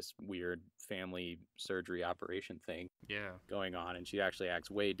scout for this weird family surgery operation thing going on. And she actually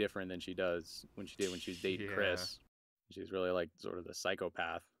acts way different than she does when she was dating Chris. She's really like sort of the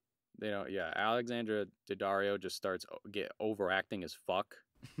psychopath. Alexandra Daddario just starts overacting as fuck.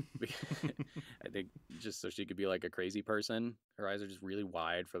 I think just so she could be like a crazy person. Her eyes are just really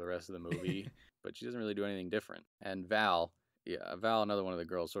wide for the rest of the movie, but she doesn't really do anything different. And Val, another one of the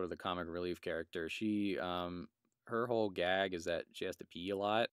girls, sort of the comic relief character. She, her whole gag is that she has to pee a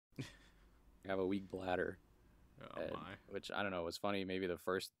lot. Have a weak bladder. Which, I don't know, was funny maybe the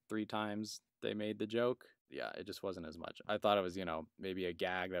first 3 times they made the joke. Yeah, it just wasn't as much. I thought it was, maybe a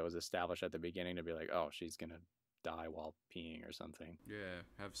gag that was established at the beginning to be like, oh, she's going to die while peeing or something. Yeah,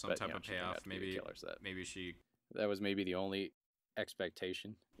 have some type of payoff. Maybe that was maybe the only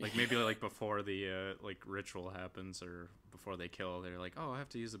expectation. Like maybe like before the like ritual happens or before they kill, they're like, oh, I have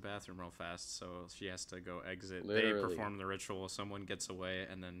to use the bathroom real fast, so she has to go exit. Literally. They perform the ritual, someone gets away,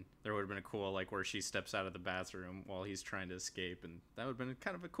 and then there would have been a cool like where she steps out of the bathroom while he's trying to escape, and that would have been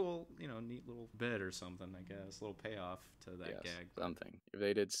kind of a cool, neat little bit or something, I guess, a little payoff to that gag. Something. If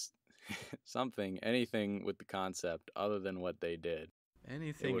they did anything with the concept other than what they did.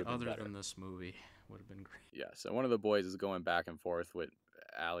 Anything other than this movie would have been great. Yeah, so one of the boys is going back and forth with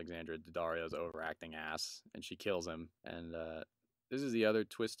Alexandra Daddario's overacting ass, and she kills him. And this is the other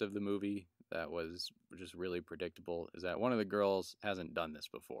twist of the movie that was just really predictable, is that one of the girls hasn't done this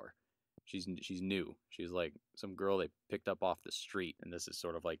before. She's new. She's like some girl they picked up off the street, and this is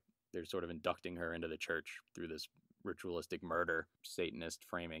sort of like they're sort of inducting her into the church through this ritualistic murder Satanist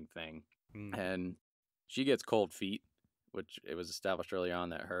framing thing. And she gets cold feet, which it was established early on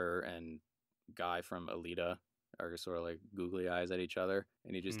that her and guy from Alita are sort of like googly eyes at each other,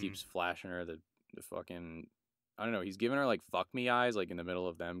 and he just keeps flashing her the fucking, I don't know, he's giving her like fuck me eyes like in the middle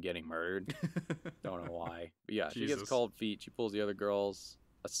of them getting murdered. Don't know why, but she gets cold feet. She pulls the other girls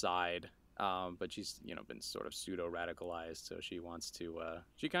aside, but she's been sort of pseudo radicalized, so she wants to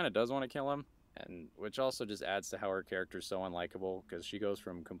she kind of does want to kill him, and which also just adds to how her character's so unlikable, because she goes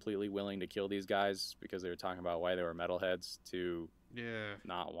from completely willing to kill these guys because they were talking about why they were metalheads to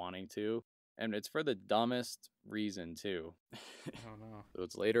not wanting to. And it's for the dumbest reason too. Oh no. So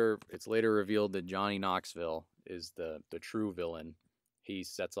it's later revealed that Johnny Knoxville is the true villain. He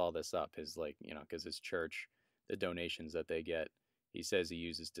sets all this up, his because his church, the donations that they get, he says he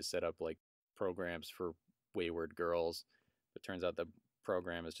uses to set up like programs for wayward girls. It turns out the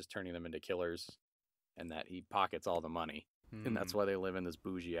program is just turning them into killers, and that he pockets all the money. And that's why they live in this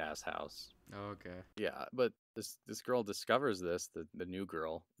bougie ass house. Oh, okay. Yeah, but this girl discovers this, the new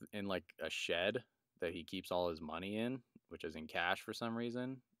girl, in like a shed that he keeps all his money in, which is in cash for some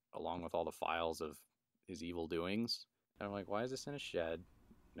reason, along with all the files of his evil doings. And I'm like, why is this in a shed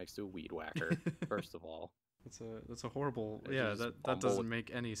next to a weed whacker? First of all, that's a horrible. That doesn't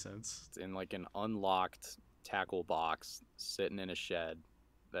make any sense. It's in like an unlocked tackle box sitting in a shed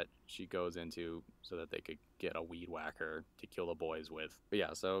that she goes into so that they could get a weed whacker to kill the boys with. But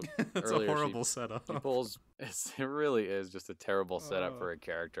yeah, so it's a horrible setup. It really is just a terrible setup for a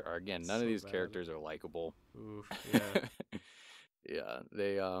character. Again, none of these characters are likable. Oof, yeah. Yeah,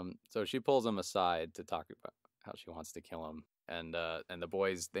 they so she pulls him aside to talk about how she wants to kill him, and the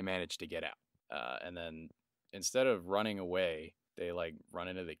boys, they manage to get out. And then instead of running away, they like run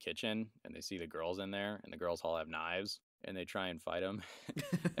into the kitchen and they see the girls in there, and the girls all have knives, and they try and fight them.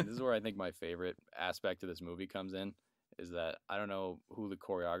 And this is where I think my favorite aspect of this movie comes in, is that I don't know who the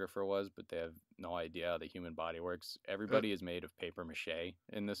choreographer was, but they have no idea how the human body works. Everybody is made of paper mache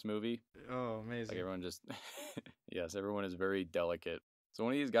in this movie. Oh, amazing. Like everyone just, yes, everyone is very delicate. So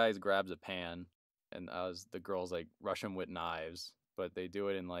one of these guys grabs a pan, and the girls like rush him with knives, but they do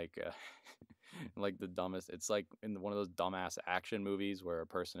it in like, like the dumbest. It's like in one of those dumbass action movies where a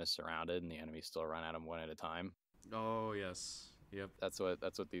person is surrounded and the enemies still run at them one at a time. Oh, yes. Yep. That's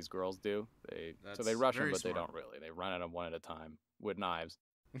what these girls do. So they rush him, but they don't really. They run at him one at a time with knives.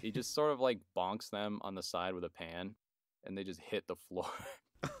 He just sort of like bonks them on the side with a pan, and they just hit the floor.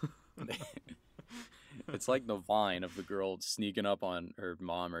 It's like the Vine of the girl sneaking up on her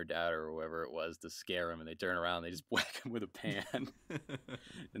mom or dad or whoever it was to scare him, and they turn around, and they just whack him with a pan,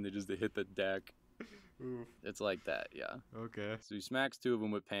 and they hit the deck. Oof. It's like that, yeah. Okay. So he smacks two of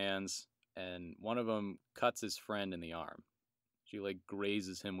them with pans, and one of them cuts his friend in the arm. She like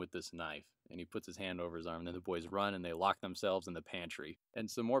grazes him with this knife, and he puts his hand over his arm. And then the boys run, and they lock themselves in the pantry. And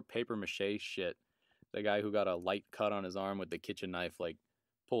some more paper mache shit. The guy who got a light cut on his arm with the kitchen knife like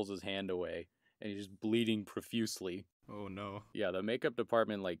pulls his hand away, and he's just bleeding profusely. Oh no. Yeah, the makeup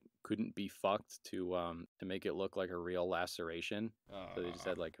department like couldn't be fucked to make it look like a real laceration. So they just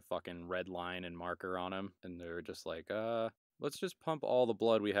had like a fucking red line and marker on him, and they were just like, let's just pump all the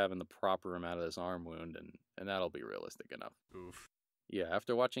blood we have in the proper amount of this arm wound, and that'll be realistic enough. Oof. Yeah,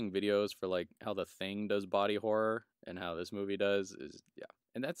 after watching videos for like how The Thing does body horror and how this movie does is, yeah.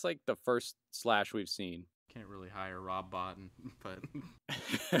 And that's like the first slash we've seen. Can't really hire Rob Bottin, but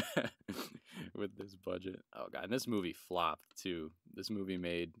with this budget. Oh god, and this movie flopped too. This movie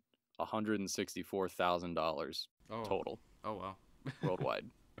made $164,000 total. Oh wow. Worldwide.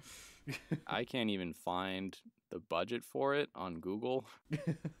 I can't even find the budget for it on Google.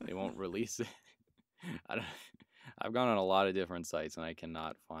 They won't release it. I've gone on a lot of different sites and I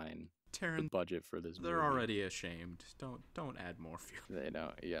cannot find the budget for this movie. They're already ashamed. Don't add more fuel. They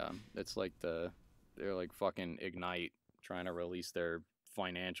don't. Yeah, it's like they're like fucking Ignite trying to release their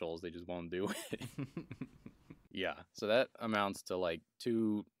financials. They just won't do it. Yeah, so that amounts to like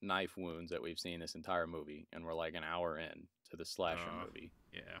 2 knife wounds that we've seen this entire movie, and we're like an hour in to the slasher movie.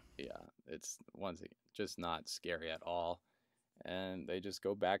 Yeah, it's once again just not scary at all, and they just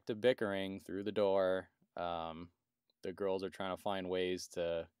go back to bickering through the door. The girls are trying to find ways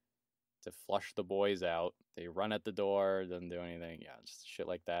to flush the boys out. They run at the door, doesn't do anything. Yeah, just shit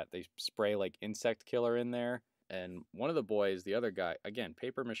like that. They spray like insect killer in there. And one of the boys, the other guy, again,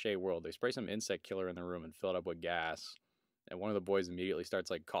 paper mache world, they spray some insect killer in the room and fill it up with gas. And one of the boys immediately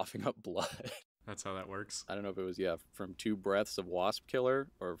starts like coughing up blood. That's how that works. I don't know if it was, from 2 breaths of wasp killer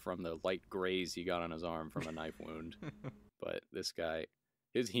or from the light graze he got on his arm from a knife wound. But this guy,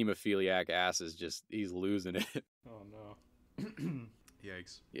 his hemophiliac ass is just, he's losing it. Oh no.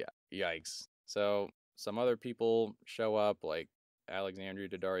 Yikes. Yeah, yikes. So some other people show up, like Alexandria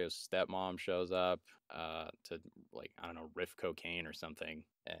Daddario's stepmom shows up to, like, I don't know, riff cocaine or something,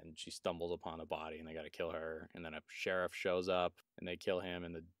 and she stumbles upon a body and they gotta kill her. And then a sheriff shows up and they kill him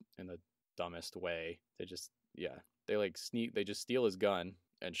in the dumbest way. They just they just steal his gun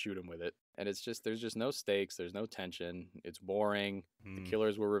and shoot him with it. And it's just, there's just no stakes, there's no tension, it's boring. The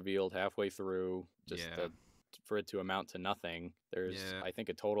killers were revealed halfway through, for it to amount to nothing. There's I think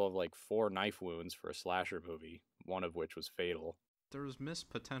a total of like 4 knife wounds for a slasher movie, one of which was fatal. There was missed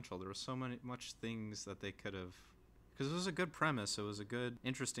potential. There was so much things that they could have, because it was a good premise, it was a good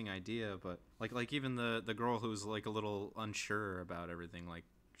interesting idea, but like even the girl who was like a little unsure about everything, like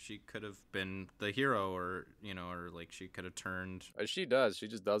she could have been the hero, or like she could have turned. She does. She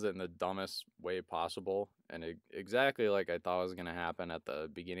just does it in the dumbest way possible, and exactly like I thought was gonna happen at the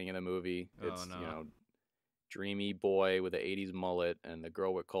beginning of the movie. It's dreamy boy with an 80s mullet and the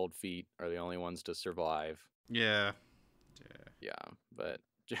girl with cold feet are the only ones to survive. Yeah, but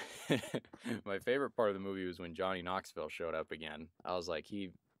my favorite part of the movie was when Johnny Knoxville showed up again. I was like,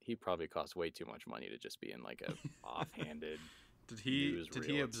 he probably cost way too much money to just be in like a offhanded. Did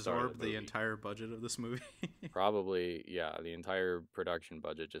he absorb the entire budget of this movie? Probably, yeah. The entire production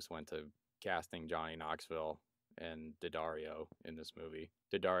budget just went to casting Johnny Knoxville and Daddario in this movie.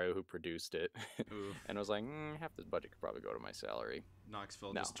 Daddario, who produced it, and was like, half this budget could probably go to my salary.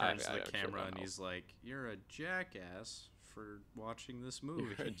 Knoxville just turns to the camera and he's like, "You're a jackass for watching this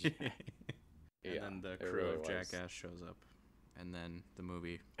movie." And then the crew of Jackass shows up, and then the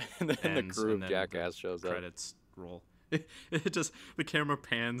movie and then ends, the crew of Jackass shows up. Credits roll. It just, the camera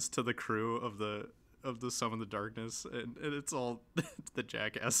pans to the crew of the Sum of the Darkness, and it's all the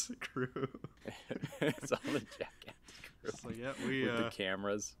Jackass crew. It's all the Jackass crew It's like, yeah, we with the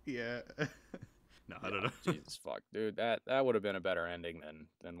cameras. yeah. No, I don't Yeah, know. Jesus fuck, dude, that would have been a better ending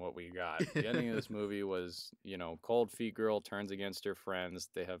than what we got. The ending of this movie was, cold feet girl turns against her friends.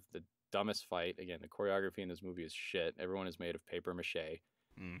 They have the dumbest fight. Again, the choreography in this movie is shit. Everyone is made of paper mache.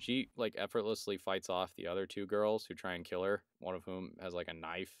 Mm. She like effortlessly fights off the other two girls who try and kill her. One of whom has like a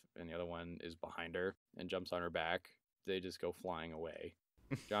knife, and the other one is behind her and jumps on her back. They just go flying away.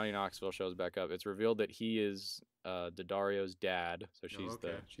 Johnny Knoxville shows back up. It's revealed that he is Daddario's dad, so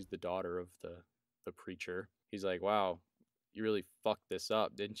she's the daughter of the preacher. He's like, wow, you really fucked this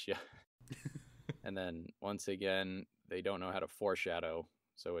up, didn't you? And then once again, they don't know how to foreshadow,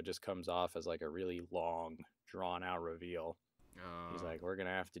 so it just comes off as like a really long, drawn out reveal. He's like, we're gonna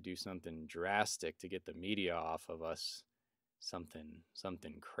have to do something drastic to get the media off of us. Something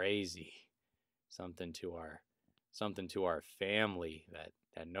crazy. Something to our family that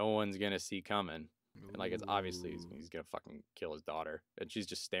no one's gonna see coming. And like, it's obviously he's gonna fucking kill his daughter, and she's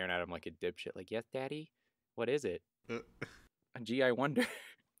just staring at him like a dipshit. Like, yes, daddy, what is it? Gee, I wonder.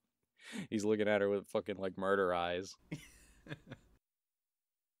 He's looking at her with fucking like murder eyes.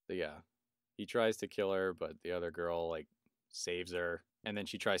 So yeah, he tries to kill her, but the other girl like saves her, and then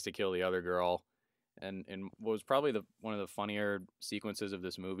she tries to kill the other girl. And what was probably one of the funnier sequences of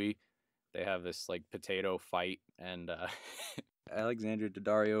this movie, they have this like potato fight, and Alexandra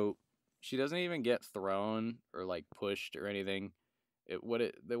Daddario, she doesn't even get thrown or like pushed or anything.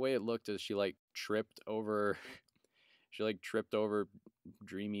 The way it looked is she tripped over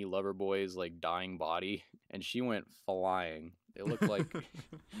Dreamy Loverboy's like dying body, and she went flying. It looked like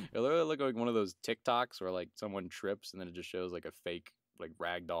it literally looked like one of those TikToks where like someone trips and then it just shows like a fake like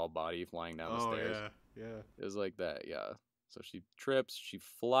ragdoll body flying down the stairs. Yeah. It was like that, yeah. So she trips, she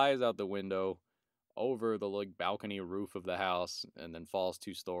flies out the window over the like balcony roof of the house, and then falls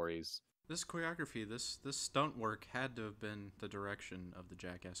 2 stories. This choreography, this stunt work had to have been the direction of the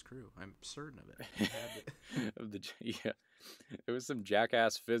Jackass crew. I'm certain of it. Yeah, it was some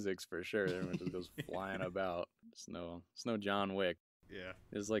jackass physics for sure. Everyone just goes flying about. It's no John Wick. Yeah.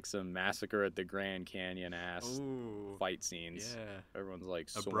 It's like some Massacre at the Grand Canyon ass fight scenes. Yeah. Everyone's like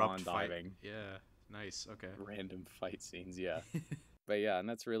Abrupt swan diving. Yeah. Nice. Okay. Random fight scenes. Yeah. But yeah, and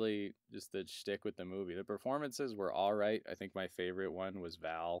that's really just the shtick with the movie. The performances were all right. I think my favorite one was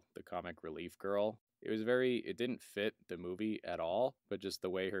Val, the comic relief girl. It didn't fit the movie at all, but just the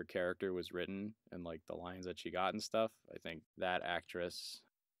way her character was written and like the lines that she got and stuff. I think that actress,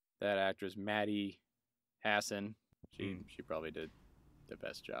 Maddie Hassan, she probably did the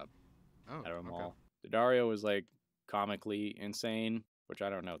best job out of them all. Daddario was like comically insane, which I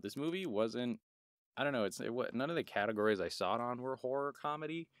don't know. This movie wasn't. I don't know. None of the categories I saw it on were horror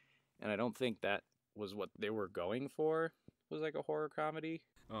comedy, and I don't think that was what they were going for. Was like a horror comedy.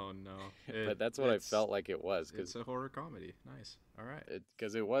 Oh no! But that's what I felt like it was. It's a horror comedy. Nice. All right.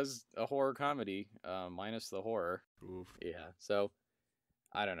 Because it was a horror comedy, minus the horror. Oof. Yeah. So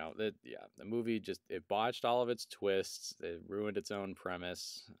I don't know. The movie it botched all of its twists. It ruined its own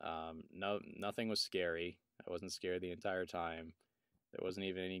premise. Nothing was scary. I wasn't scared the entire time. There wasn't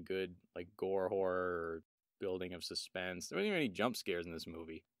even any good like gore horror or building of suspense. There wasn't even any jump scares in this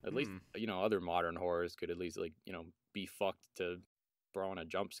movie. At least other modern horrors could at least be fucked to throw in a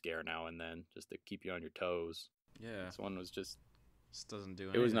jump scare now and then just to keep you on your toes. Yeah. This one was just doesn't do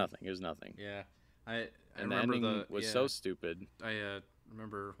anything. It was nothing. Yeah. I remember the ending was so stupid. I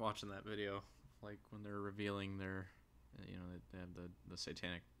remember watching that video, like when they're revealing their, they have the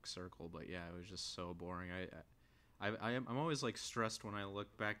satanic circle, but yeah, it was just so boring. I'm always like stressed when I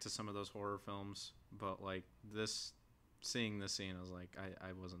look back to some of those horror films, but like seeing this scene, I was like,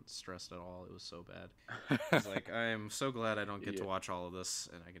 I wasn't stressed at all. It was so bad. I was like, I am so glad I don't get to watch all of this,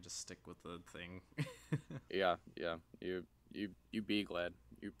 and I can just stick with the thing. Yeah. You be glad.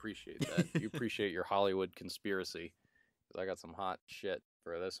 You appreciate that. You appreciate your Hollywood conspiracy, because I got some hot shit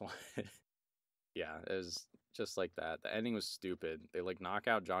for this one. Yeah, it was just like that. The ending was stupid. They like knock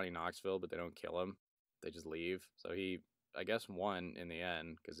out Johnny Knoxville, but they don't kill him. They just leave. So he, I guess, won in the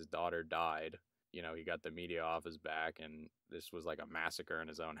end because his daughter died. He got the media off his back, and this was like a massacre in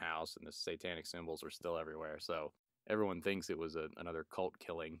his own house, and the satanic symbols were still everywhere. So everyone thinks it was another cult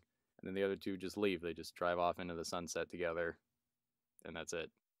killing. And then the other two just leave. They just drive off into the sunset together, and that's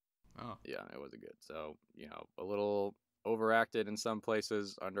it. Oh. Yeah, it wasn't good. So, a little overacted in some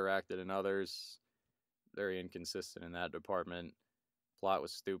places, underacted in others. Very inconsistent in that department. Plot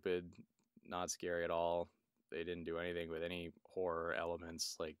was stupid. Not scary at all. They didn't do anything with any horror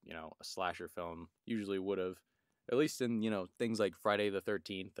elements like, a slasher film usually would have. At least in, things like Friday the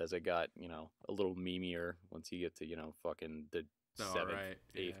 13th, as it got, a little memeier once you get to, fucking the 7th,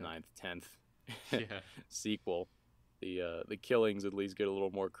 8th, 9th, 10th Yeah. sequel. The killings at least get a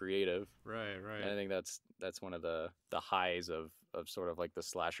little more creative. Right. And I think that's one of the highs of sort of like the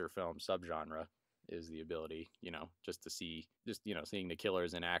slasher film subgenre, is the ability, just to see, seeing the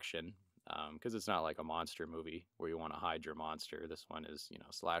killers in action. Because it's not like a monster movie where you want to hide your monster. This one is,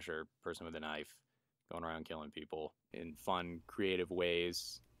 slasher, person with a knife, going around killing people in fun, creative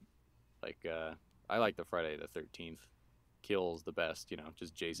ways. Like, I like the Friday the 13th kills the best,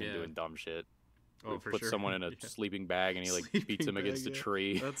 just Jason doing dumb shit. Oh, for Put sure. someone in a sleeping bag and he like Sleeping beats him against a bag, yeah.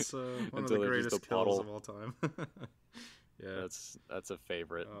 tree. That's one of until the they're just a greatest kills puddle. of all time. Yeah. That's a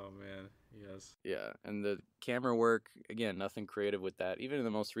favorite. Oh man, yes. Yeah, and the camera work, again, nothing creative with that. Even in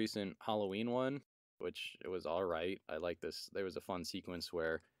the most recent Halloween one, which it was all right. I like this. There was a fun sequence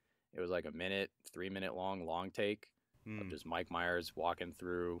where it was like a 3-minute long take of just Mike Myers walking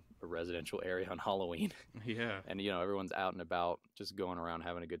through a residential area on Halloween. Yeah. And, everyone's out and about, just going around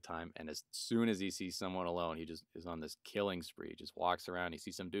having a good time. And as soon as he sees someone alone, he just is on this killing spree. He just walks around. He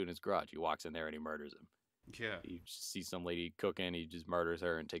sees some dude in his garage. He walks in there and he murders him. Yeah. He sees some lady cooking, he just murders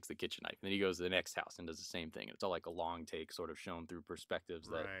her and takes the kitchen knife. And then he goes to the next house and does the same thing. And it's all like a long take, sort of shown through perspectives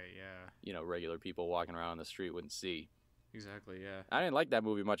that, regular people walking around on the street wouldn't see. Exactly, yeah. I didn't like that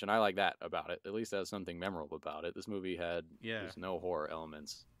movie much, and I like that about it. At least it has something memorable about it. This movie had there's no horror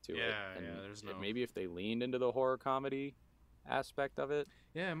elements to it. And there's no. maybe if they leaned into the horror comedy aspect of it.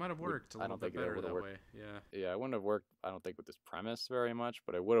 Yeah, it might have worked a little bit better that way. Yeah. Yeah, it wouldn't have worked, I don't think, with this premise very much,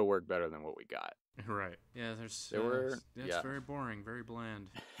 but it would have worked better than what we got. Right. Yeah, it's very boring, very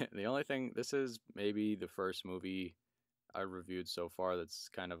bland. The only thing, this is maybe the first movie I reviewed so far that's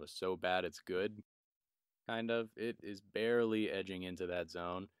kind of a so bad it's good kind of. It is barely edging into that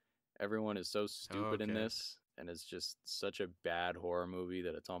zone. Everyone is so stupid in this, and it's just such a bad horror movie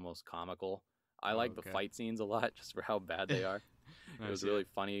that it's almost comical. I like the fight scenes a lot just for how bad they are. It was really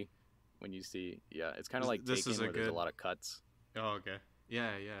funny when you see, it's kind of like Taken, where there's a lot of cuts. Oh, okay.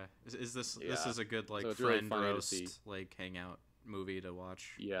 Yeah. Is this is a good like so friend really roast like hangout movie to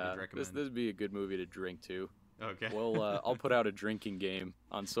watch? Yeah, this would be a good movie to drink to. Okay. Well, I'll put out a drinking game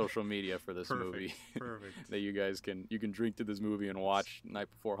on social media for this movie. Perfect. That you guys can drink to this movie and watch night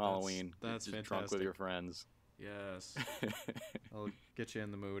before Halloween. That's just fantastic. Drunk with your friends. Yes. I'll get you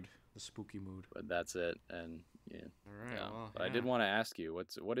in the mood, the spooky mood. But that's it, and All right. yeah. Well, but I did want to ask you,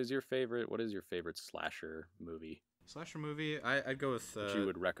 what is your favorite slasher movie? Slasher movie? I'd go with. That you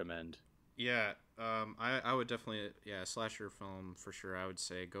would recommend? Yeah. I would definitely slasher film for sure. I would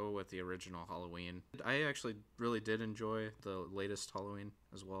say go with the original Halloween. I actually really did enjoy the latest Halloween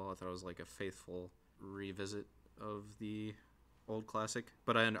as well. I thought it was like a faithful revisit of the old classic.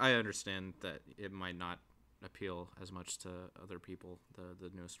 But I understand that it might not appeal as much to other people, the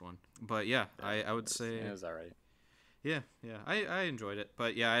newest one. But yeah, I would say it was all right. Yeah, I enjoyed it.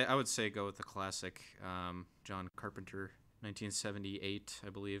 But yeah, I would say go with the classic, John Carpenter, 1978, I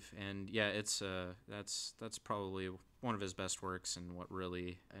believe. And yeah, it's that's probably one of his best works and what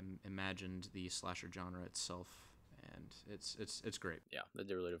really imagined the slasher genre itself. And it's great. Yeah, they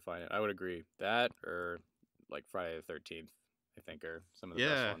did really define it. I would agree. That or like Friday the 13th, I think, are some of the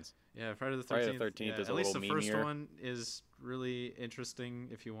best ones. Yeah, Friday the 13th. Friday the 13th is a at least little the first memeier. one is really interesting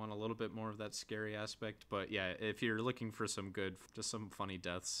if you want a little bit more of that scary aspect. But yeah, if you're looking for some funny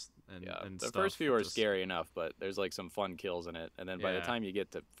deaths and the stuff, first few are scary enough, but there's like some fun kills in it. And then by the time you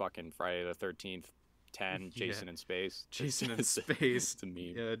get to fucking Friday the 13th, 10, Jason in space. Jason in space. It's a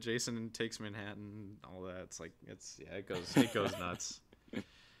meme. Yeah, Jason takes Manhattan, all that. It's like it goes nuts.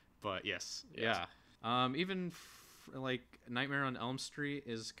 But yes. Yeah. Even like Nightmare on Elm Street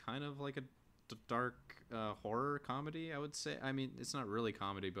is kind of like a dark horror comedy, I would say. I mean, it's not really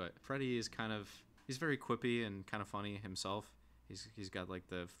comedy, but Freddy is he's very quippy and kind of funny himself. He's got like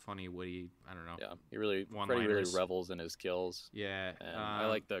the funny, witty, I don't know. Yeah, Freddy really revels in his kills. Yeah. And I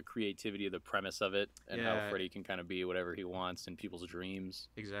like the creativity of the premise of it and how Freddy can kind of be whatever he wants in people's dreams.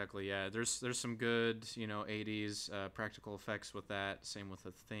 Exactly, yeah. There's some good, 80s practical effects with that. Same with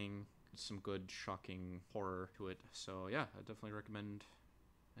The Thing. Some good, shocking horror to it. So yeah, I definitely recommend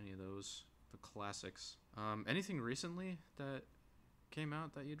any of those, the classics. Anything recently that came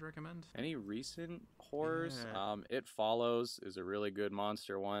out that you'd recommend? Any recent horrors? Yeah. It Follows is a really good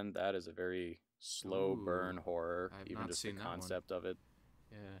monster one. That is a very slow burn horror. I've even not just seen the that concept of it.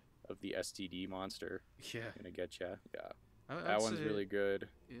 Yeah. Of the STD monster. Yeah. Gonna get you. Yeah. That one's really good.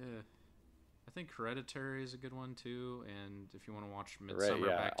 Yeah. I think Hereditary is a good one too, and if you want to watch Midsummer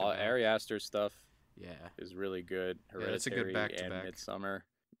back to back. Ari Aster stuff. Yeah. Is really good. Hereditary it's a good back-to-back. and Midsummer.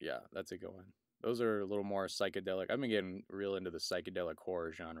 Yeah, that's a good one. Those are a little more psychedelic. I've been getting real into the psychedelic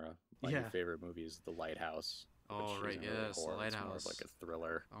horror genre. My new favorite movie is The Lighthouse. Oh, right, isn't really yes, horror, Lighthouse. It's more of like a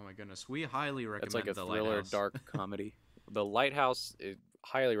thriller. Oh my goodness, we highly recommend It's like a The thriller, Lighthouse. dark comedy. The Lighthouse is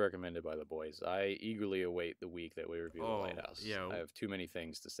highly recommended by the boys. I eagerly await the week that we review Oh, The Lighthouse. yeah. I have too many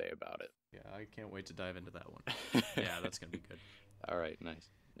things to say about it. Yeah, I can't wait to dive into that one. Yeah, that's gonna be good. All right, nice.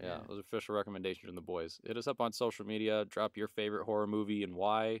 Yeah, Yeah. those are official recommendations from the boys. Hit us up on social media. Drop your favorite horror movie and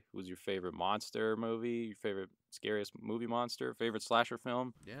why. Who's your favorite monster movie? Your favorite scariest movie monster? Favorite slasher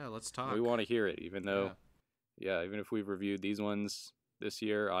film? Yeah, let's talk. We want to hear it, even though, even if we've reviewed these ones this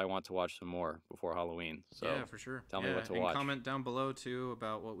year, I want to watch some more before Halloween. So yeah, for sure. tell me what to watch. And comment down below too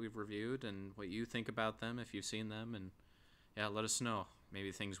about what we've reviewed and what you think about them if you've seen them, and yeah, let us know.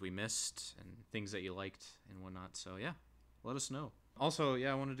 Maybe things we missed and things that you liked and whatnot. So yeah, let us know. Also,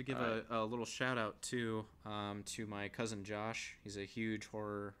 yeah, I wanted to give a little shout out to my cousin Josh. He's a huge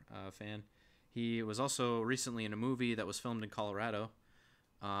horror fan. He was also recently in a movie that was filmed in Colorado.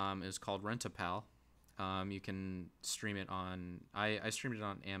 It was called Rent-A-Pal. You can stream it on... I streamed it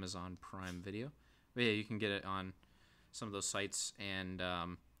on Amazon Prime Video. But yeah, you can get it on some of those sites. And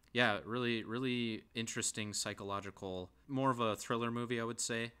yeah, really, really interesting psychological... More of a thriller movie, I would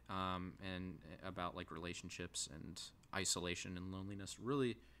say. And about like relationships and isolation and loneliness.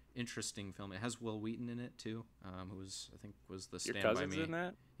 Really interesting film. It has Will Wheaton in it too, who was the Stand Your By cousin's Me. in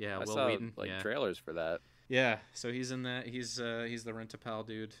that? Yeah, I Will saw, Wheaton. like yeah. trailers for that. Yeah, so he's in that. He's the Rent-A-Pal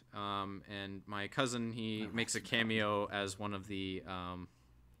dude. And my cousin, he makes a cameo as one of the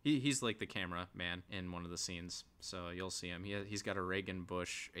he's like the camera man in one of the scenes. So you'll see him. He's got a Reagan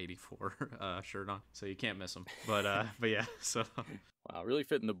Bush 84 shirt on, so you can't miss him. But yeah, so Wow, really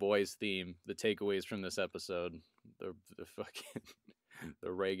fitting the boys' theme. The takeaways from this episode, the fucking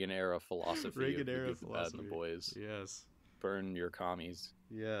the Reagan era philosophy. Reagan of the era good, the bad, and philosophy. the boys. yes. Burn your commies.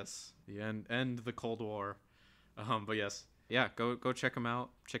 Yes, the end the Cold War. But yes, yeah, go check them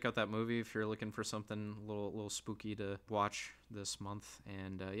out. Check out that movie if you're looking for something a little spooky to watch this month.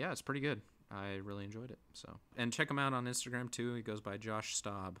 And yeah, it's pretty good. I really enjoyed it. So, and check him out on Instagram too. He goes by Josh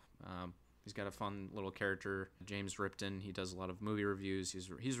Staub. He's got a fun little character, James Ripton. He does a lot of movie reviews.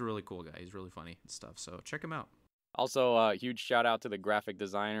 He's a really cool guy. He's really funny and stuff. So check him out. Also, a huge shout out to the graphic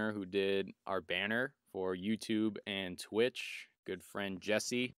designer who did our banner for YouTube and Twitch. Good friend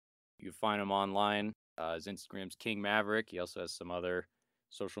Jesse. You can find him online. His Instagram's King Maverick. He also has some other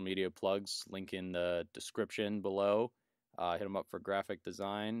social media plugs. Link in the description below. Hit him up for graphic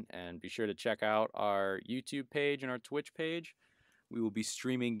design. And be sure to check out our YouTube page and our Twitch page. We will be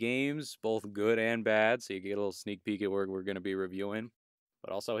streaming games, both good and bad, so you get a little sneak peek at what we're going to be reviewing.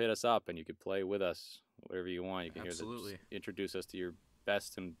 But also hit us up, and you can play with us, whatever you want. You can Absolutely. Introduce us to your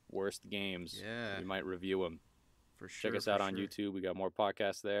best and worst games. Yeah. We might review them. For sure. Check us out on YouTube. We got more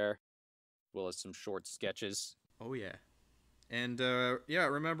podcasts there, as well as some short sketches. Oh, yeah. And, yeah,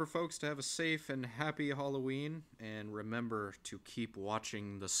 remember, folks, to have a safe and happy Halloween. And remember to keep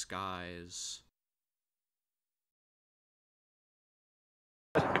watching the skies.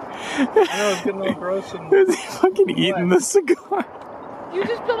 I know it's getting all gross and... Is he fucking eating the cigar? You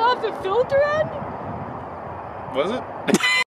just put off the filter end? Was it?